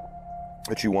huge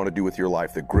that you want to do with your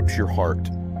life, that grips your heart,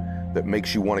 that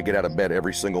makes you want to get out of bed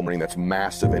every single morning. That's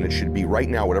massive, and it should be right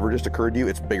now. Whatever just occurred to you,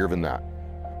 it's bigger than that.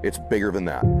 It's bigger than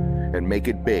that. And make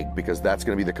it big, because that's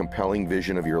going to be the compelling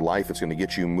vision of your life. It's going to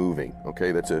get you moving.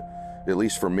 Okay, that's at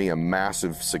least for me, a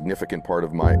massive, significant part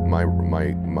of my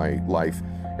life.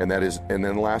 And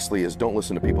then lastly is, don't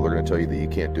listen to people that are going to tell you that you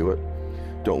can't do it.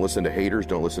 Don't listen to haters.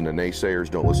 Don't listen to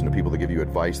naysayers. Don't listen to people that give you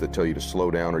advice that tell you to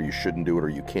slow down, or you shouldn't do it, or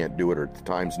you can't do it, or the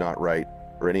time's not right,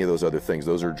 or any of those other things.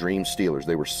 Those are dream stealers.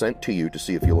 They were sent to you to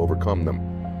see if you'll overcome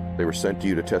them. They were sent to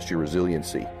you to test your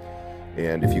resiliency.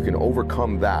 And if you can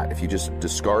overcome that, if you just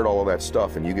discard all of that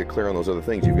stuff and you get clear on those other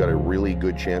things, you've got a really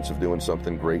good chance of doing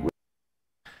something great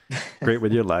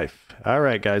with your life. All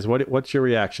right, guys, what's your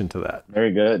reaction to that?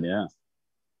 Very good. Yeah.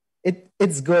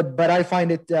 It's good, but I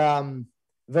find it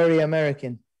very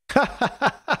American.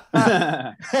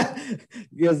 Because,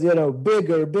 you know,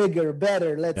 bigger,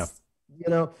 better. You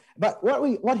know, but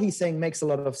what he's saying makes a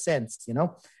lot of sense. You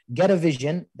know, get a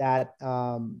vision that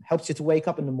helps you to wake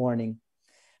up in the morning.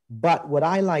 But what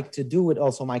I like to do with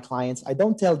also my clients, I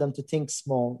don't tell them to think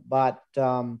small, but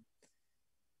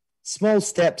small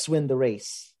steps win the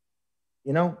race.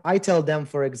 You know, I tell them,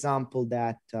 for example,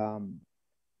 that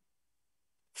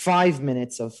 5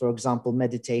 minutes of, for example,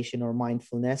 meditation or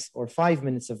mindfulness, or 5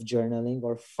 minutes of journaling,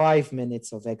 or 5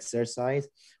 minutes of exercise,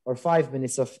 or 5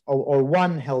 minutes of, or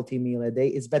one healthy meal a day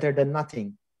is better than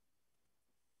nothing.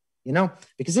 You know,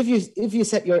 because if you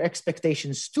set your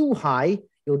expectations too high,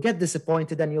 you'll get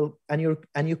disappointed and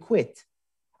you quit.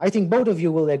 I think both of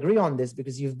you will agree on this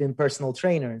because you've been personal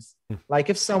trainers. Like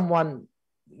if someone,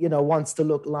 you know, wants to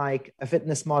look like a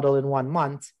fitness model in 1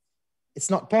 month, it's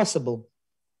not possible.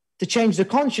 to change the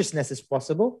consciousness is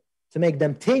possible, to make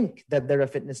them think that their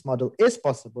fitness model is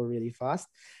possible really fast.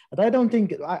 But I don't think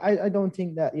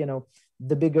that,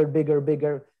 the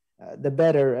bigger, the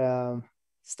better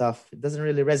stuff. It doesn't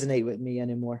really resonate with me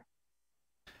anymore.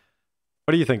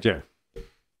 What do you think, Jarin?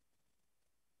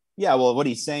 Yeah, well, what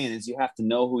he's saying is you have to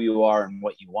know who you are and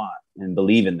what you want and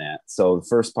believe in that. So the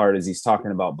first part is he's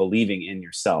talking about believing in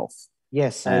yourself.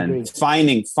 Yes, I and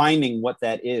agree. finding what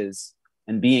that is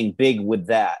and being big with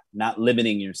that, not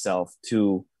limiting yourself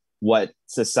to what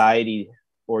society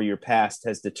or your past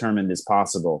has determined is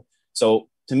possible. So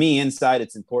to me, inside,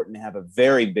 it's important to have a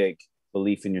very big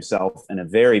belief in yourself and a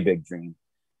very big dream.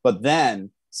 But then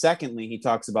secondly, he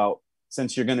talks about,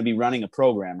 since you're going to be running a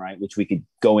program, right, which we could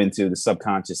go into the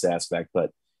subconscious aspect,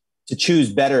 but to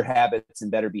choose better habits and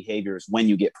better behaviors when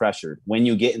you get pressured, when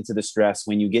you get into the stress,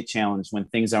 when you get challenged, when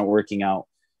things aren't working out,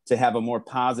 to have a more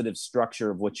positive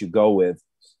structure of what you go with,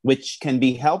 which can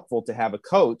be helpful to have a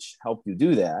coach help you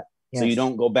do that. Yes. So you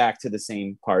don't go back to the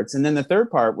same parts. And then the third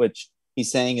part, which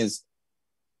he's saying is,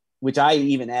 which I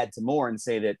even add to more and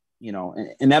say that,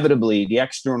 inevitably the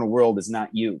external world is not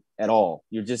you at all.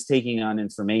 You're just taking on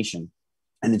information.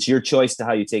 And it's your choice to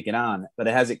how you take it on. But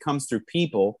as it comes through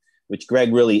people, which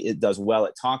Greg really does well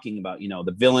at talking about,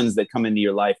 the villains that come into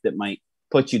your life that might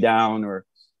put you down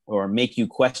or make you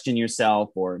question yourself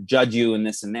or judge you and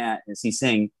this and that, is he's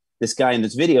saying, this guy in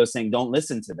this video is saying, don't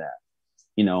listen to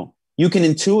that. You can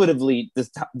intuitively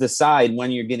decide when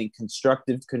you're getting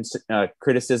constructive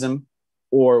criticism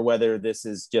or whether this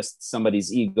is just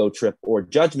somebody's ego trip or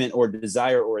judgment or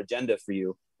desire or agenda for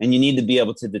you. And you need to be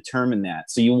able to determine that.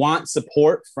 So you want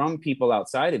support from people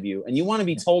outside of you, and you want to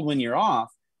be told when you're off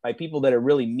by people that are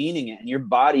really meaning it, and your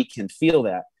body can feel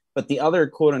that. But the other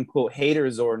quote unquote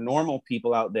haters or normal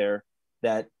people out there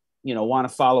that, want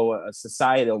to follow a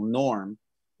societal norm,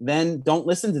 then don't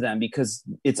listen to them, because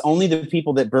it's only the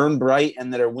people that burn bright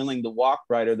and that are willing to walk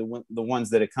bright are the ones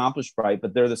that accomplish bright,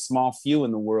 but they're the small few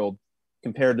in the world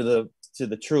compared to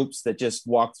the troops that just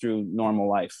walk through normal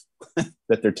life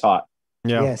that they're taught.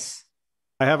 Yeah. Yes.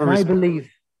 I have I believe,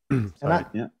 Sorry.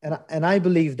 and I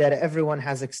believe that everyone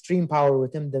has extreme power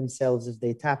within themselves if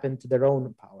they tap into their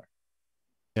own power.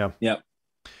 Yeah. Yeah.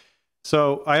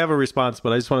 So I have a response,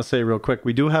 but I just want to say real quick,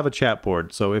 we do have a chat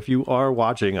board. So if you are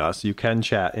watching us, you can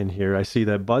chat in here. I see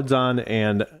that Bud's on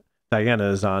and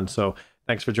Diana is on. So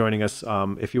thanks for joining us.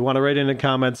 If you want to write in the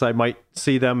comments, I might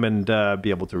see them and be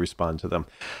able to respond to them.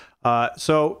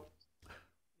 So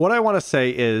what I want to say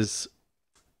is,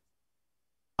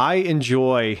 I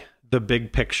enjoy the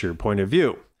big picture point of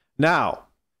view. Now,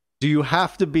 do you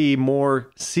have to be more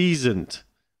seasoned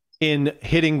in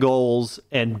hitting goals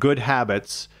and good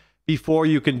habits before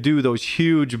you can do those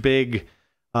huge, big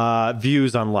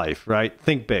views on life, right?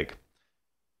 Think big.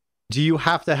 Do you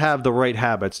have to have the right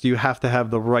habits? Do you have to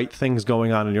have the right things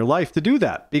going on in your life to do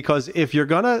that? Because if you're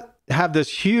going to have this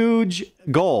huge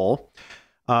goal,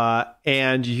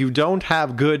 and you don't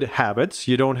have good habits,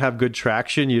 you don't have good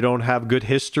traction, you don't have good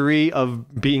history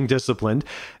of being disciplined,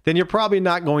 then you're probably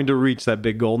not going to reach that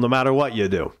big goal no matter what you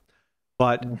do.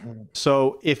 But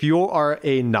so if you are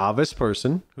a novice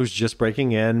person who's just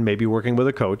breaking in, maybe working with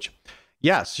a coach,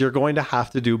 yes, you're going to have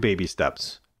to do baby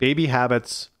steps, baby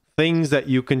habits, things that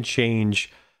you can change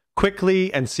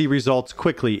quickly and see results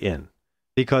quickly in,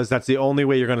 because that's the only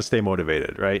way you're going to stay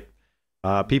motivated, right?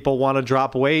 People want to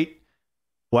drop weight.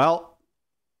 Well,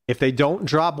 if they don't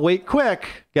drop weight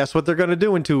quick, guess what they're going to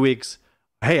do in 2 weeks?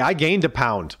 Hey, I gained a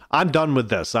pound. I'm done with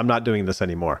this. I'm not doing this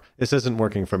anymore. This isn't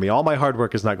working for me. All my hard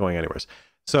work is not going anywhere.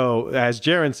 So as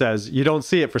Jarin says, you don't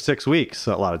see it for 6 weeks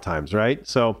a lot of times, right?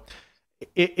 So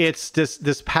it's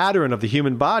this pattern of the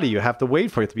human body. You have to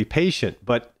wait for it to be patient,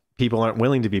 but people aren't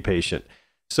willing to be patient.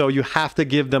 So you have to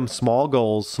give them small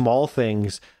goals, small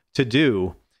things to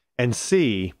do and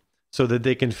see so that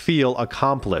they can feel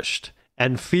accomplished.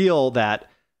 And feel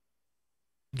that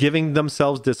giving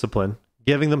themselves discipline,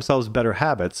 giving themselves better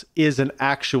habits is an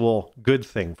actual good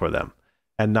thing for them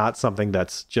and not something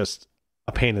that's just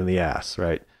a pain in the ass,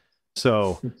 right?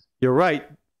 So you're right.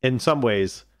 In some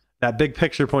ways, that big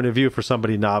picture point of view for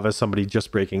somebody novice, somebody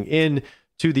just breaking in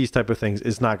to these type of things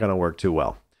is not going to work too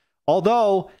well.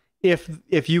 Although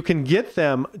if you can get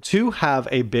them to have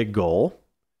a big goal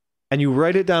and you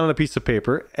write it down on a piece of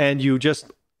paper and you just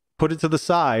put it to the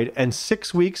side, and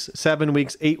 6 weeks, 7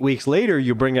 weeks, 8 weeks later,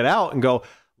 you bring it out and go,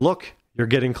 look, you're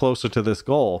getting closer to this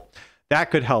goal.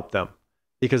 That could help them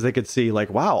because they could see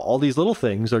like, wow, all these little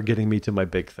things are getting me to my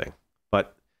big thing.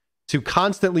 But to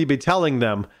constantly be telling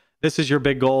them, this is your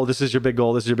big goal, this is your big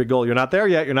goal, this is your big goal, you're not there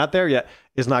yet, you're not there yet,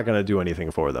 is not going to do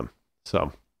anything for them.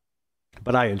 So,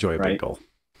 but I enjoy a big goal.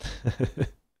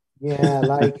 Yeah,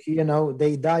 like,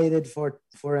 they dieted for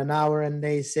an hour and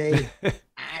they say,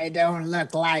 I don't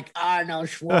look like Arnold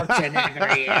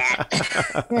Schwarzenegger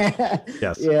yet.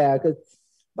 Yes. Yeah,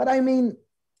 but I mean,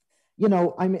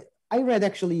 I read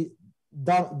actually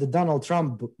the Donald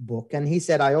Trump book, and he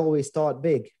said, I always thought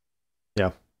big.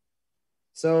 Yeah.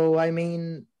 So, I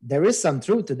mean, there is some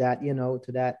truth to that,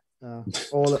 to that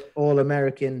all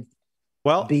American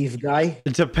beef guy.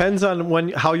 It depends on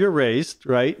how you're raised,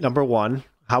 right? Number one,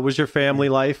 how was your family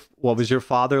life? What was your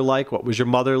father like? What was your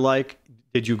mother like?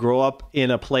 Did you grow up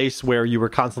in a place where you were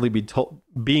constantly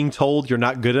being told you're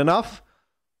not good enough?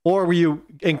 Or were you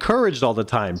encouraged all the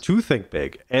time to think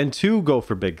big and to go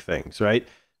for big things, right?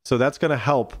 So that's going to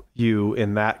help you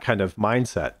in that kind of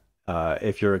mindset.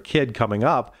 If you're a kid coming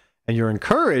up and you're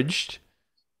encouraged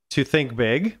to think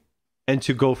big and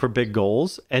to go for big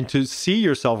goals and to see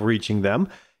yourself reaching them,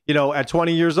 at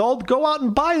 20 years old, go out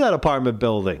and buy that apartment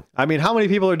building. I mean, how many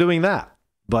people are doing that?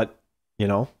 But,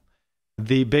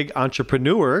 the big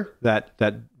entrepreneur that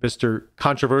Mr.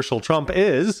 Controversial Trump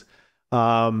is,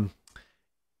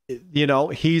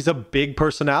 he's a big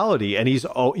personality, and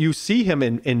you see him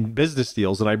in business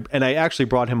deals. And I actually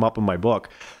brought him up in my book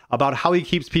about how he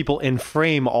keeps people in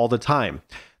frame all the time.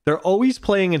 They're always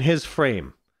playing in his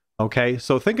frame. Okay.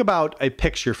 So think about a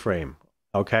picture frame.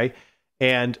 Okay.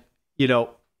 And,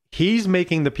 he's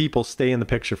making the people stay in the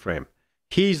picture frame.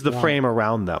 He's the frame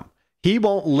around them. He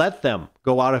won't let them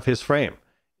go out of his frame.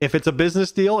 If it's a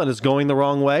business deal and it's going the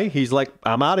wrong way, he's like,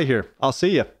 I'm out of here. I'll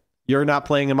see you. You're not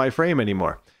playing in my frame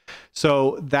anymore.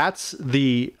 So that's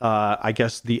the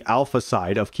alpha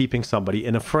side of keeping somebody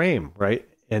in a frame, right?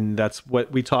 And that's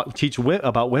what we teach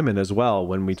about women as well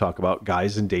when we talk about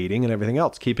guys and dating and everything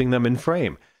else, keeping them in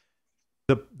frame.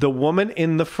 The woman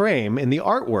in the frame, in the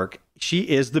artwork, she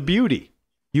is the beauty.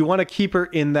 You want to keep her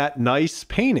in that nice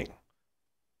painting.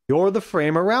 You're the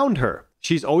frame around her.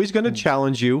 She's always going to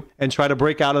challenge you and try to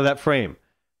break out of that frame,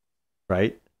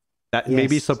 right? That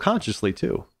maybe subconsciously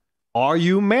too. Are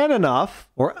you man enough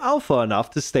or alpha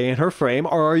enough to stay in her frame,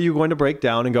 or are you going to break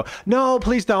down and go, no,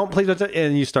 please don't,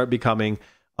 and you start becoming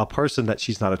a person that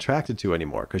she's not attracted to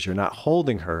anymore because you're not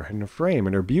holding her in her frame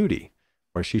and her beauty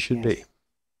where she should be.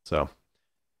 So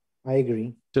I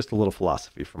agree. Just a little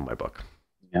philosophy from my book.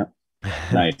 Yeah.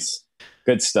 Nice.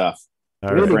 Good stuff.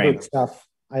 Really good stuff.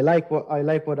 I like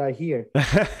what I hear.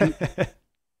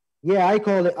 Yeah,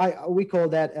 we call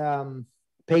that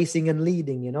pacing and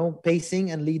leading, pacing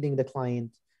and leading the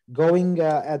client, going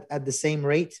at the same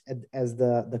rate as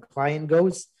the client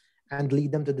goes, and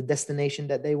lead them to the destination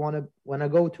that they want to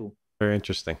go to. Very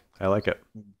interesting. I like it.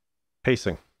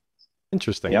 Pacing.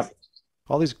 Interesting. Yep.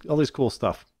 All these cool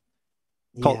stuff.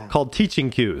 Called teaching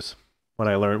cues. When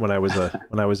I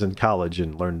was in college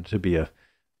and learned to be a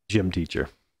gym teacher.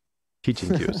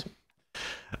 Teaching cues.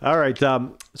 All right.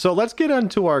 So let's get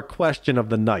into our question of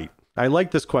the night. I like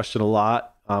this question a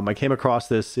lot. I came across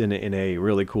this in a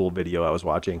really cool video I was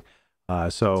watching.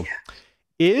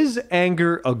 Is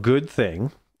anger a good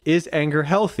thing? Is anger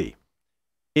healthy?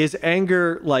 Is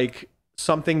anger like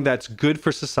something that's good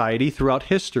for society throughout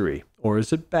history, or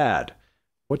is it bad?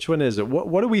 Which one is it?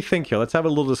 What do we think here? Let's have a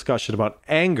little discussion about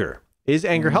anger. Is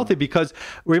anger healthy? Because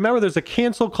remember, there's a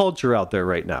cancel culture out there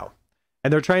right now,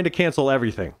 and they're trying to cancel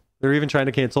everything. They're even trying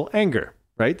to cancel anger,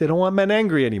 right? They don't want men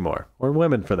angry anymore, or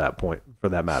women for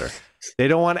that matter. They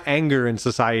don't want anger in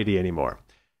society anymore.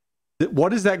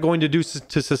 What is that going to do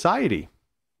to society?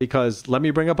 Because let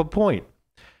me bring up a point.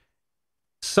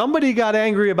 Somebody got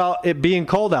angry about it being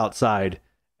cold outside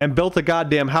and built a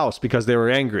goddamn house because they were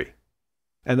angry.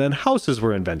 And then houses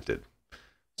were invented.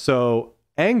 So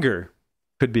anger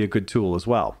could be a good tool as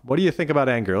well. What do you think about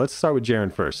anger? Let's start with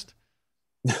Jarin first.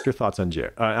 What's your thoughts on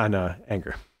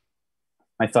anger?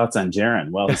 My thoughts on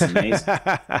Jarin. Well, he's amazing.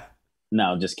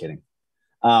 No, just kidding.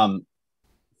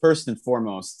 First and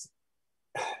foremost,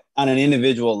 on an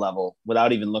individual level,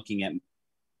 without even looking at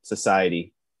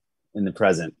society in the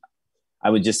present,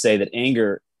 I would just say that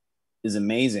anger is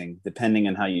amazing depending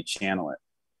on how you channel it.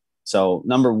 So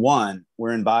number one,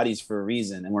 we're in bodies for a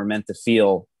reason, and we're meant to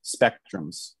feel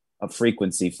spectrums of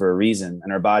frequency for a reason,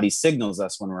 and our body signals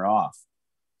us when we're off.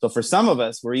 So for some of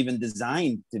us, we're even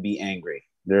designed to be angry.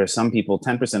 There are some people,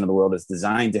 10% of the world is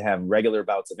designed to have regular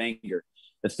bouts of anger.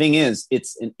 The thing is,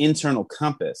 it's an internal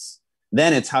compass.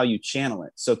 Then it's how you channel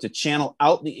it. So to channel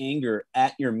out the anger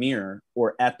at your mirror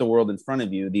or at the world in front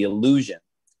of you, the illusion,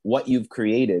 what you've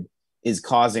created is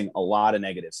causing a lot of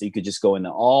negative. So you could just go into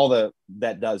all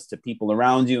that does to people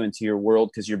around you and to your world,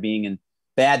 because you're being in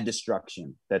bad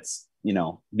destruction. That's,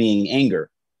 being anger.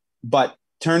 But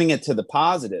turning it to the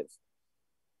positive,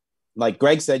 like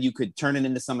Greg said, you could turn it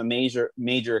into some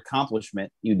major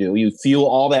accomplishment. You fuel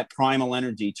all that primal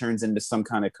energy turns into some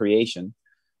kind of creation.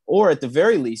 Or at the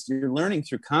very least, you're learning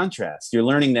through contrast. You're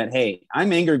learning that, hey,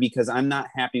 I'm angry because I'm not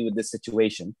happy with this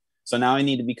situation. So now I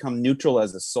need to become neutral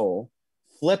as a soul,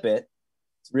 flip it,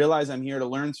 realize I'm here to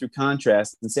learn through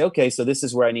contrast and say, okay, so this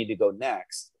is where I need to go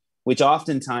next, which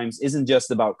oftentimes isn't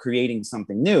just about creating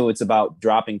something new. It's about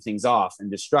dropping things off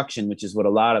and destruction, which is what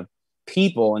a lot of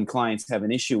people and clients have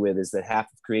an issue with, is that half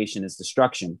of creation is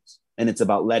destruction. And it's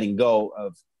about letting go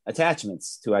of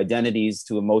attachments to identities,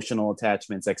 to emotional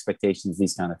attachments, expectations,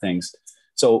 these kind of things.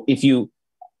 So if you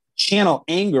channel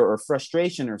anger or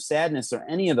frustration or sadness or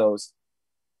any of those,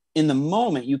 in the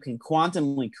moment, you can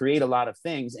quantumly create a lot of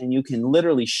things, and you can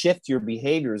literally shift your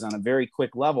behaviors on a very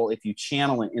quick level if you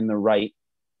channel it in the right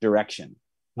direction.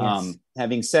 Yes.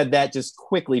 Having said that, just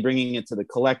quickly bringing it to the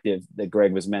collective that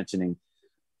Greg was mentioning.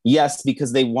 Yes,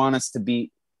 because they want us to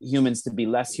be humans, to be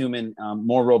less human,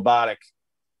 more robotic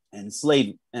and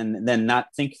slave, and then not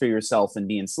think for yourself and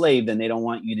be enslaved. And they don't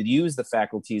want you to use the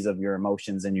faculties of your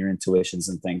emotions and your intuitions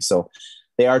and things. So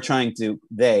they are trying to,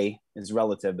 they is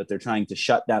relative, but they're trying to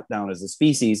shut that down as a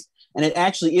species. And it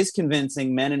actually is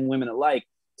convincing men and women alike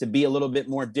to be a little bit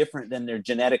more different than they're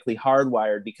genetically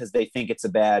hardwired, because they think it's a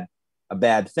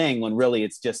bad thing, when really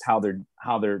it's just how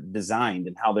they're designed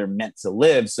and how they're meant to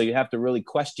live. So you have to really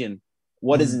question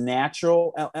what is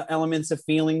natural elements of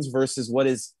feelings versus what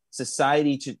is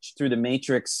society through the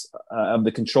matrix of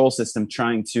the control system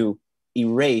trying to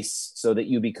erase, so that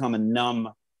you become a numb,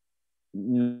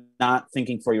 not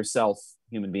thinking for yourself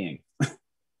human being.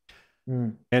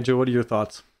 Andrew, what are your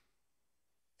thoughts?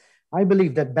 I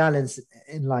believe that balance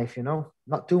in life,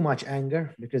 not too much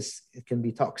anger, because it can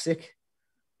be toxic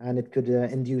and it could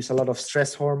induce a lot of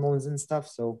stress hormones and stuff.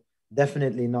 So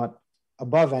definitely not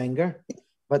above anger,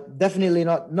 but definitely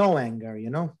not no anger,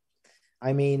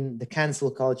 I mean, the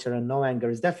cancel culture and no anger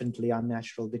is definitely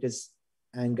unnatural, because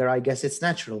anger, I guess it's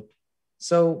natural.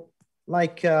 So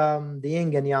like the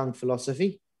yin and yang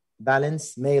philosophy,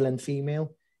 balance, male and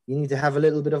female, you need to have a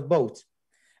little bit of both.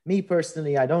 Me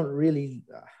personally, I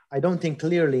don't think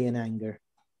clearly in anger.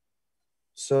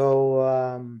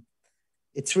 So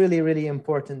it's really, really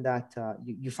important that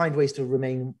you find ways to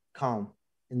remain calm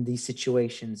in these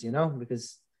situations,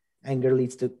 because anger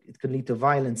could lead to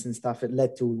violence and stuff. It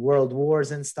led to world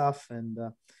wars and stuff, and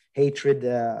hatred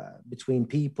between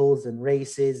peoples and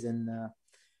races, and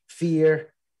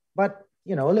fear. But,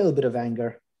 a little bit of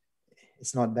anger,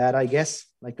 it's not bad, I guess,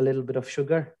 like a little bit of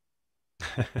sugar.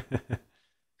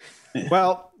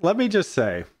 Well, let me just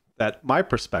say that my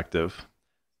perspective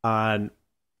on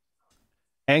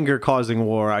anger causing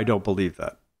war, I don't believe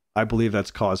that. I believe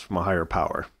that's caused from a higher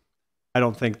power. I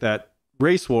don't think that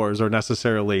race wars are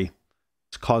necessarily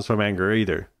caused from anger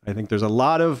either. I think there's a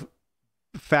lot of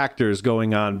factors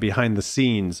going on behind the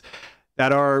scenes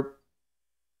that are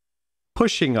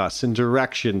pushing us in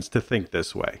directions to think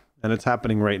this way. And it's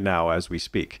happening right now as we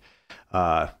speak.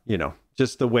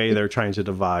 Just the way they're trying to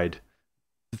divide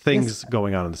things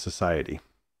going on in the society.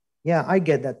 Yeah, I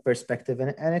get that perspective.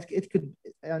 And it could,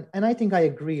 and I think I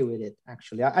agree with it,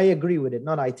 actually. I agree with it.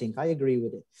 Not I think, I agree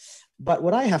with it. But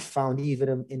what I have found,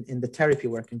 even in the therapy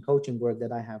work and coaching work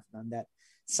that I have done, that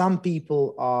some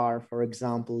people are, for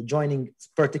example, joining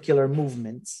particular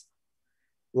movements,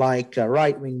 like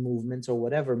right-wing movements or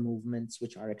whatever movements,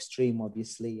 which are extreme,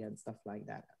 obviously, and stuff like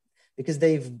that, because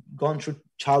they've gone through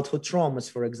childhood traumas,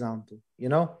 for example,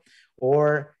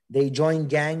 or they join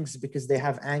gangs because they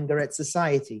have anger at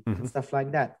society and stuff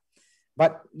like that.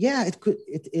 But yeah,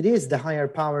 it is the higher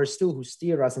powers too who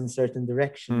steer us in certain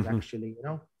directions, actually,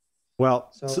 Well,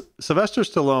 so, Sylvester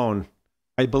Stallone,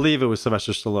 I believe it was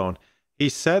Sylvester Stallone, he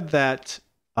said that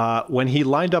when he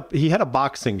lined up, he had a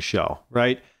boxing show,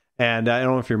 right? And I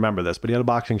don't know if you remember this, but he had a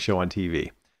boxing show on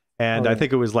TV. And I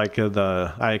think it was like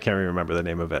I can't even remember the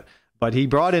name of it. But he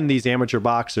brought in these amateur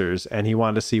boxers, and he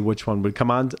wanted to see which one would come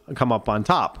up on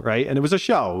top, right? And it was a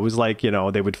show. It was like,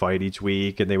 they would fight each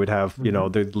week, and they would have,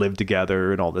 they'd live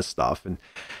together and all this stuff. And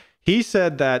he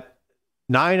said that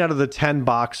 9 out of the 10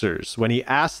 boxers, when he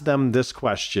asked them this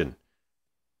question,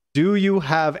 do you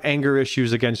have anger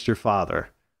issues against your father?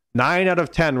 9 out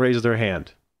of 10 raised their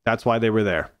hand. That's why they were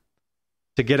there,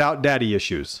 to get out daddy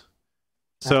issues.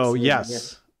 So Absolutely,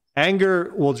 yes,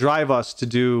 anger will drive us to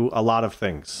do a lot of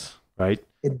things, right?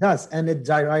 It does. And it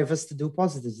drives us to do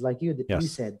positives, like you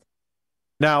said.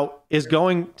 Now, is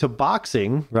going to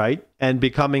boxing, right, and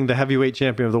becoming the heavyweight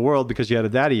champion of the world because you had a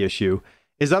daddy issue,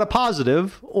 is that a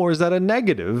positive or is that a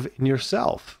negative in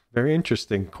yourself? Very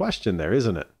interesting question there,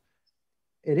 isn't it?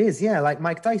 It is, yeah. Like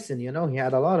Mike Tyson, he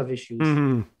had a lot of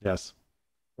issues. Yes.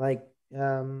 Like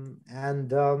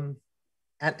And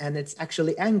it's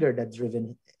actually anger that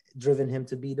driven him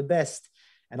to be the best.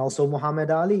 And also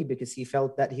Muhammad Ali, because he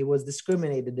felt that he was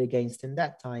discriminated against in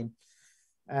that time.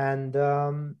 And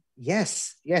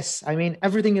yes, I mean,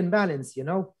 everything in balance,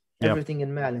 everything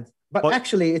in balance. But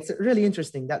actually, it's really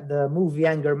interesting that the movie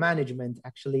Anger Management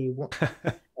actually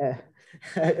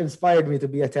inspired me to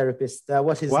be a therapist.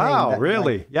 What's his name? Wow,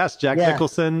 really? Yes, Jack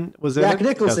Nicholson was in it. Jack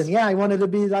Nicholson, yes. Yeah, I wanted to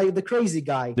be like the crazy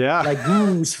guy. Yeah. Like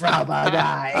Goose Fraba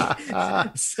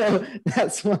guy. So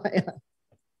that's why.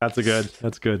 That's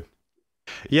good.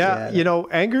 Yeah,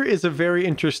 anger is a very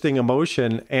interesting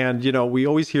emotion. And, we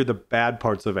always hear the bad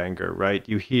parts of anger, right?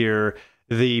 You hear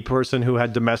the person who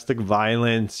had domestic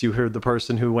violence. You hear the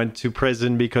person who went to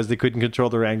prison because they couldn't control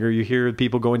their anger. You hear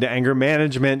people going to anger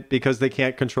management because they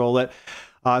can't control it.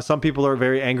 Some people are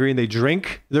very angry and they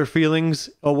drink their feelings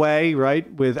away, right,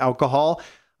 with alcohol.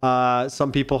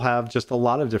 Some people have just a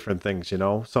lot of different things,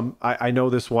 I know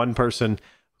this one person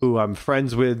who I'm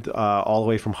friends with all the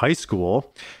way from high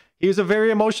school. He was a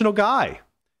very emotional guy.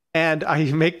 And I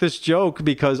make this joke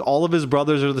because all of his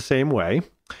brothers are the same way.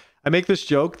 I make this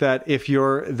joke that if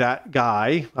you're that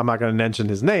guy, I'm not going to mention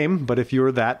his name, but if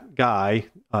you're that guy,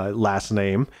 last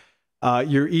name,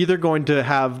 you're either going to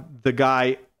have the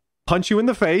guy punch you in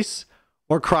the face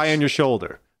or cry on your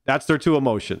shoulder. That's their two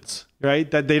emotions, right?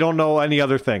 That they don't know any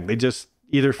other thing. They just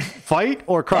either fight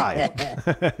or cry.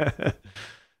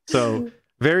 So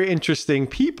very interesting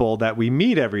people that we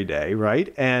meet every day,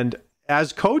 right? And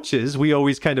as coaches, we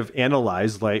always kind of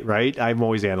analyze, right? I'm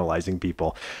always analyzing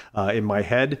people in my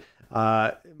head.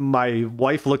 My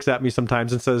wife looks at me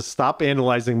sometimes and says, "Stop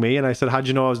analyzing me." And I said, "How'd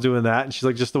you know I was doing that?" And she's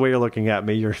like, "Just the way you're looking at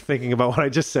me. You're thinking about what I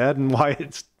just said and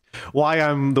why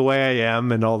I'm the way I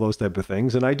am and all those type of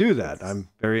things." And I do that. I'm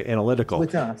very analytical.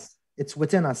 It's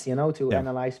within us, to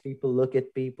analyze people, look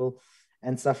at people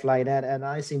and stuff like that. And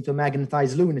I seem to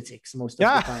magnetize lunatics most of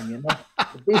the time,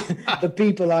 the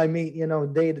people I meet,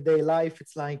 day-to-day life,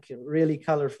 it's like really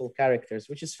colorful characters,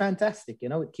 which is fantastic.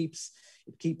 It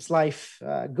keeps life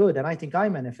good. And I think I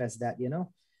manifest that,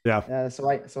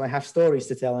 so I have stories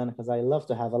to tell, and because I love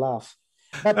to have a laugh.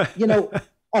 But,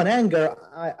 on anger,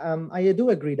 I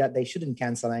do agree that they shouldn't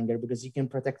cancel anger because you can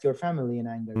protect your family in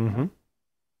anger. Mm-hmm.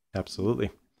 Absolutely.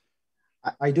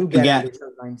 I do get it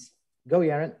sometimes. Go,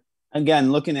 Jarin.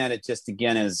 Again, looking at it just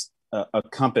again as a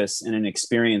compass and an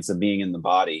experience of being in the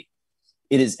body,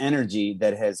 it is energy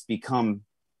that has become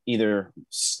either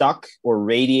stuck or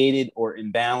radiated or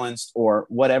imbalanced or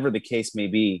whatever the case may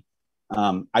be.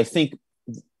 I think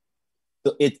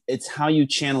it's how you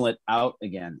channel it out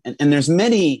again. And there's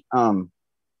many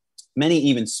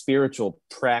even spiritual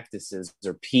practices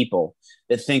or people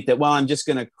that think that, well, I'm just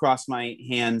going to cross my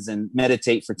hands and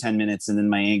meditate for 10 minutes and then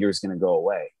my anger is going to go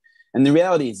away. And the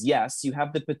reality is, yes, you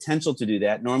have the potential to do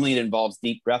that. Normally it involves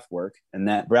deep breath work, and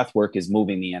that breath work is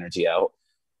moving the energy out.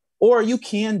 Or you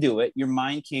can do it. Your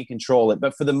mind can't control it.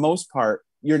 But for the most part,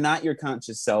 you're not your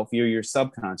conscious self. You're your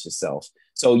subconscious self.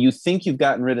 So you think you've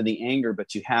gotten rid of the anger,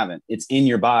 but you haven't. It's in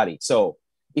your body. So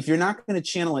if you're not going to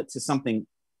channel it to something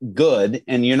good,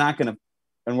 and you're not going to,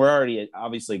 and we're already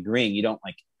obviously agreeing, you don't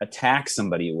like attack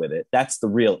somebody with it. That's the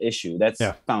real issue. That's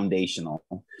foundational.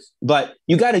 But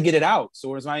you got to get it out. So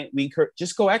we encourage,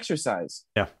 just go exercise.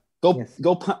 Yeah.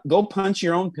 Go punch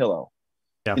your own pillow.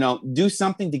 Yeah. Do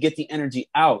something to get the energy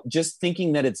out. Just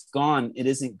thinking that it's gone, it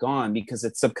isn't gone because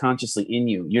it's subconsciously in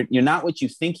you. You're not what you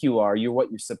think you are. You're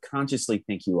what you subconsciously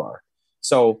think you are.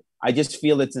 So I just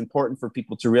feel it's important for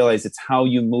people to realize it's how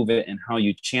you move it and how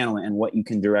you channel it and what you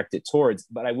can direct it towards.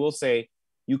 But I will say,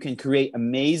 you can create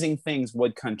amazing things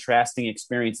with contrasting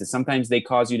experiences. Sometimes they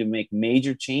cause you to make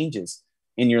major changes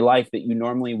in your life that you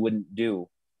normally wouldn't do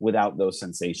without those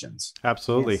sensations.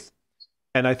 Absolutely. Yes.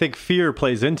 And I think fear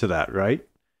plays into that, right?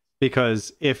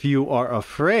 Because if you are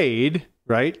afraid,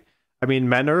 right? I mean,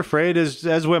 men are afraid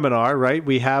as women are, right?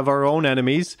 We have our own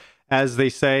enemies. As they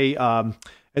say,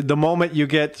 the moment you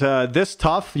get this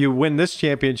tough, you win this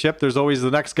championship, there's always the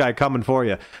next guy coming for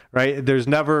you, right? There's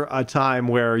never a time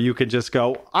where you could just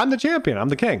go, I'm the champion, I'm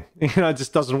the king. It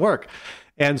just doesn't work.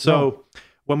 And so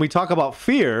when we talk about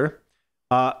fear,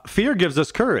 fear gives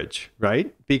us courage,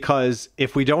 right? Because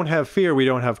if we don't have fear, we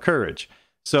don't have courage.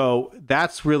 So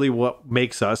that's really what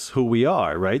makes us who we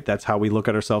are, right? That's how we look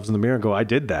at ourselves in the mirror and go, I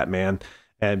did that, man.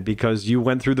 And because you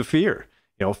went through the fear,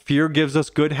 fear gives us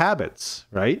good habits,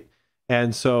 right?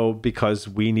 And so because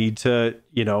we need to,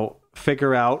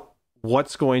 figure out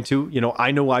what's going to,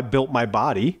 I know I built my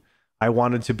body. I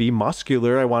wanted to be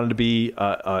muscular. I wanted to be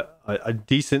a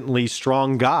decently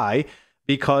strong guy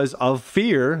because of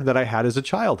fear that I had as a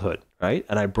childhood, right?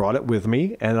 And I brought it with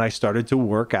me and I started to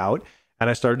work out and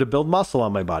I started to build muscle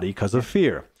on my body because of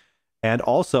fear. And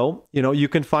also, you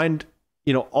can find,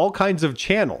 all kinds of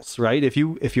channels, right? If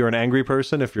you're an angry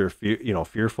person, if you're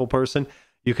fearful person,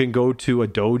 you can go to a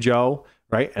dojo,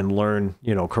 right, and learn,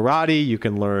 karate. You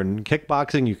can learn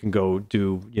kickboxing. You can go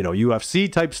do,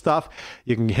 UFC type stuff.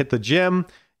 You can hit the gym.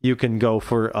 You can go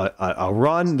for a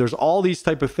run. There's all these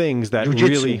type of things that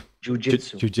really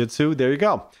jujitsu. There you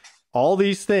go. All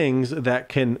these things that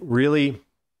can really,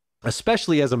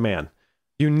 especially as a man,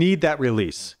 you need that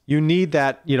release. You need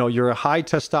that, you're a high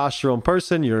testosterone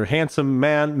person. You're a handsome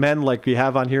men like we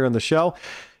have on here on the show.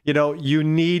 You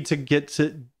need to get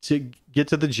to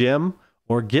the gym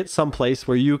or get someplace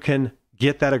where you can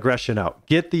get that aggression out,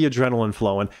 get the adrenaline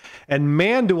flowing. And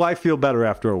man, do I feel better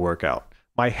after a workout.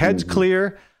 My head's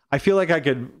clear. I feel like I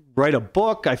could write a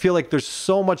book. I feel like there's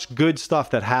so much good stuff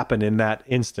that happened in that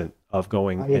instant of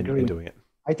going and doing it.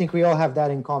 I think we all have that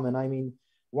in common. I mean,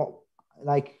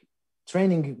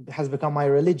 training has become my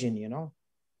religion,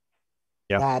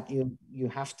 Yeah. That you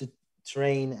have to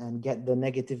train and get the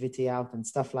negativity out and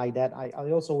stuff like that. I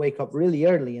also wake up really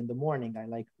early in the morning. I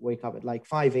wake up at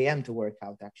 5 a.m. to work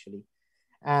out, actually.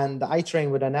 And I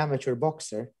train with an amateur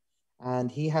boxer.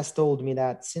 And he has told me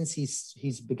that since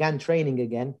he's began training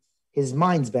again, his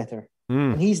mind's better.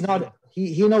 And he's not,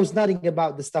 he knows nothing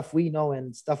about the stuff we know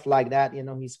and stuff like that.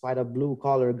 He's quite a blue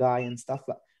collar guy and stuff.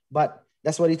 But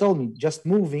that's what he told me. Just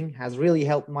moving has really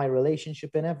helped my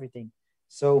relationship and everything.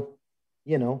 So,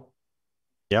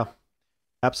 Yeah,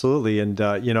 absolutely. And,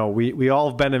 we all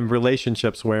have been in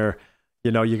relationships where,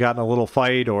 you got in a little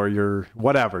fight or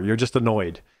you're just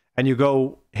annoyed. And you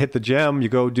go hit the gym, you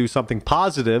go do something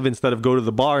positive instead of go to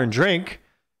the bar and drink.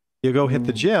 You go hit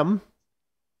the gym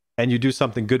and you do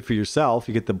something good for yourself.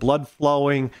 You get the blood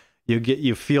flowing.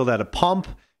 You feel that a pump.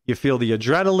 You feel the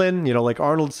adrenaline. Like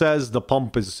Arnold says, the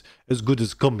pump is as good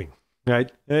as coming, right?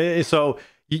 So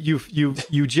you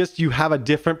have a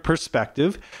different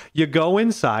perspective. You go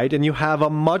inside and you have a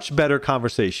much better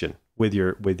conversation with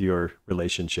your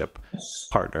relationship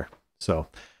partner. So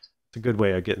it's a good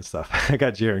way of getting stuff. I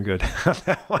got Jarin good.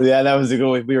 Yeah, that was a good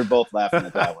way. We were both laughing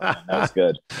at that one. That was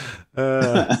good.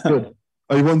 Good.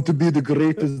 I want to be the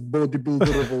greatest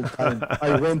bodybuilder of all time.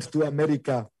 I went to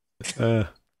America.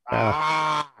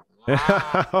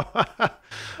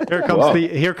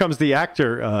 Here comes the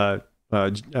actor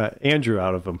Andrew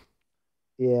out of him.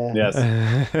 Yeah. Yes.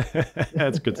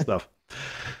 That's good stuff.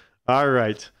 All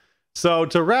right. So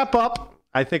to wrap up,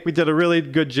 I think we did a really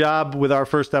good job with our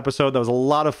first episode. That was a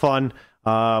lot of fun.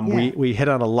 We hit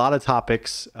on a lot of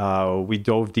topics. We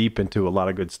dove deep into a lot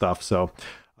of good stuff. So,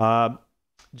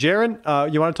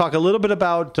 Jarin, you want to talk a little bit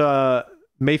about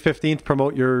May 15th?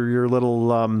 Promote your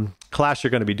little class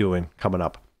you're going to be doing coming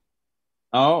up.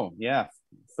 Oh, yeah.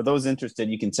 For those interested,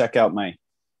 you can check out my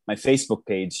Facebook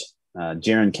page,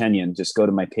 Jarin Kenyon. Just go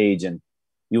to my page and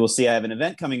you will see I have an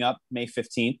event coming up May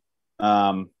 15th.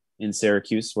 In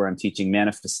Syracuse, where I'm teaching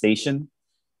manifestation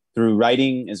through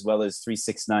writing, as well as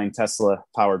 369 Tesla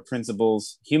powered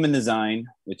principles, human design,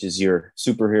 which is your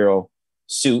superhero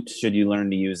suit, should you learn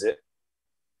to use it,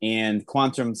 and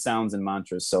quantum sounds and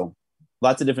mantras. So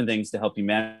lots of different things to help you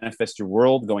manifest your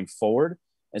world going forward,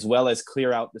 as well as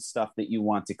clear out the stuff that you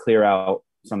want to clear out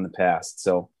from the past.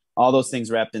 So all those things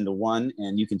wrapped into one,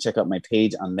 and you can check out my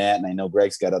page on that. And I know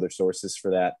Greg's got other sources for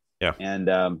that. Yeah.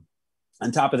 And,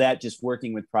 on top of that, just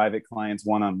working with private clients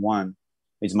one-on-one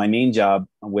is my main job,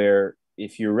 where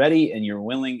if you're ready and you're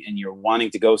willing and you're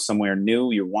wanting to go somewhere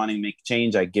new, you're wanting to make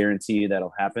change, I guarantee you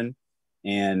that'll happen.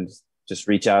 And just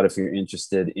reach out if you're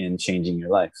interested in changing your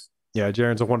life. Yeah,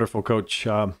 Jarin's a wonderful coach.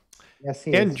 Yes,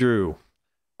 he Andrew,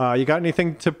 you got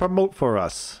anything to promote for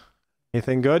us?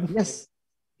 Anything good?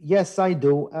 Yes, I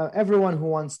do. Everyone who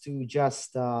wants to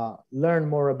just learn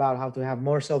more about how to have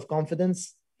more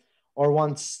self-confidence, or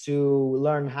wants to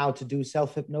learn how to do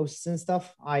self-hypnosis and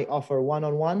stuff, I offer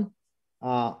one-on-one,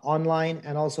 online,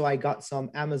 and also I got some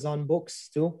Amazon books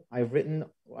too. I've written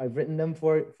them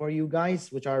for you guys,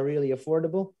 which are really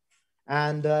affordable.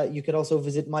 And you could also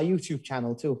visit my YouTube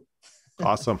channel too.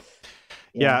 Awesome.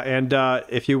 Yeah. And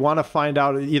if you want to find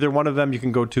out either one of them, you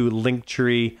can go to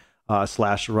Linktree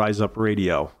 /Rise Up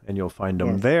Radio, and you'll find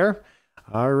them there.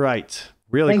 All right.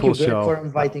 Really Thank cool you, Greg, show. for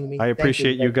inviting me. I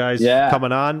appreciate you guys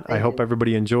coming on. I hope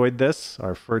everybody enjoyed this.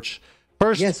 Our first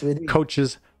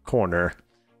Coach's Corner.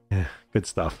 Yeah, good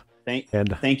stuff.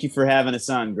 Thank you for having us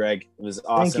on, Greg. It was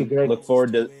awesome. Thank you, Greg.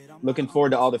 Looking forward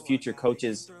to all the future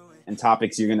coaches and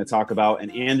topics you're going to talk about. And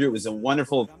Andrew, it was a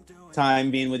wonderful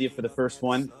time being with you for the first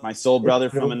one. My soul brother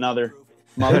from another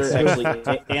mother,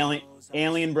 actually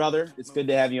alien brother. It's good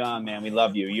to have you on, man. We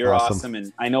love you. You're awesome.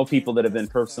 And I know people that have been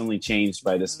personally changed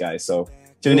by this guy. So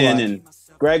Tune in, and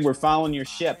Greg, we're following your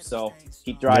ship, so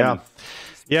keep driving.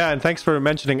 Yeah, and thanks for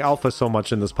mentioning alpha so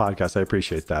much in this podcast. I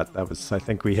appreciate that. I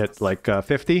think we hit like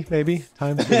 50 maybe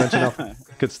times we mentioned alpha.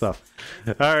 Good stuff.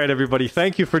 All right, everybody.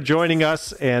 Thank you for joining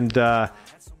us, and I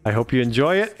hope you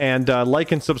enjoy it. And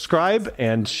like and subscribe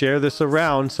and share this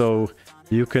around so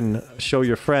you can show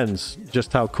your friends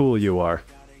just how cool you are,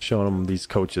 showing them these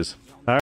coaches.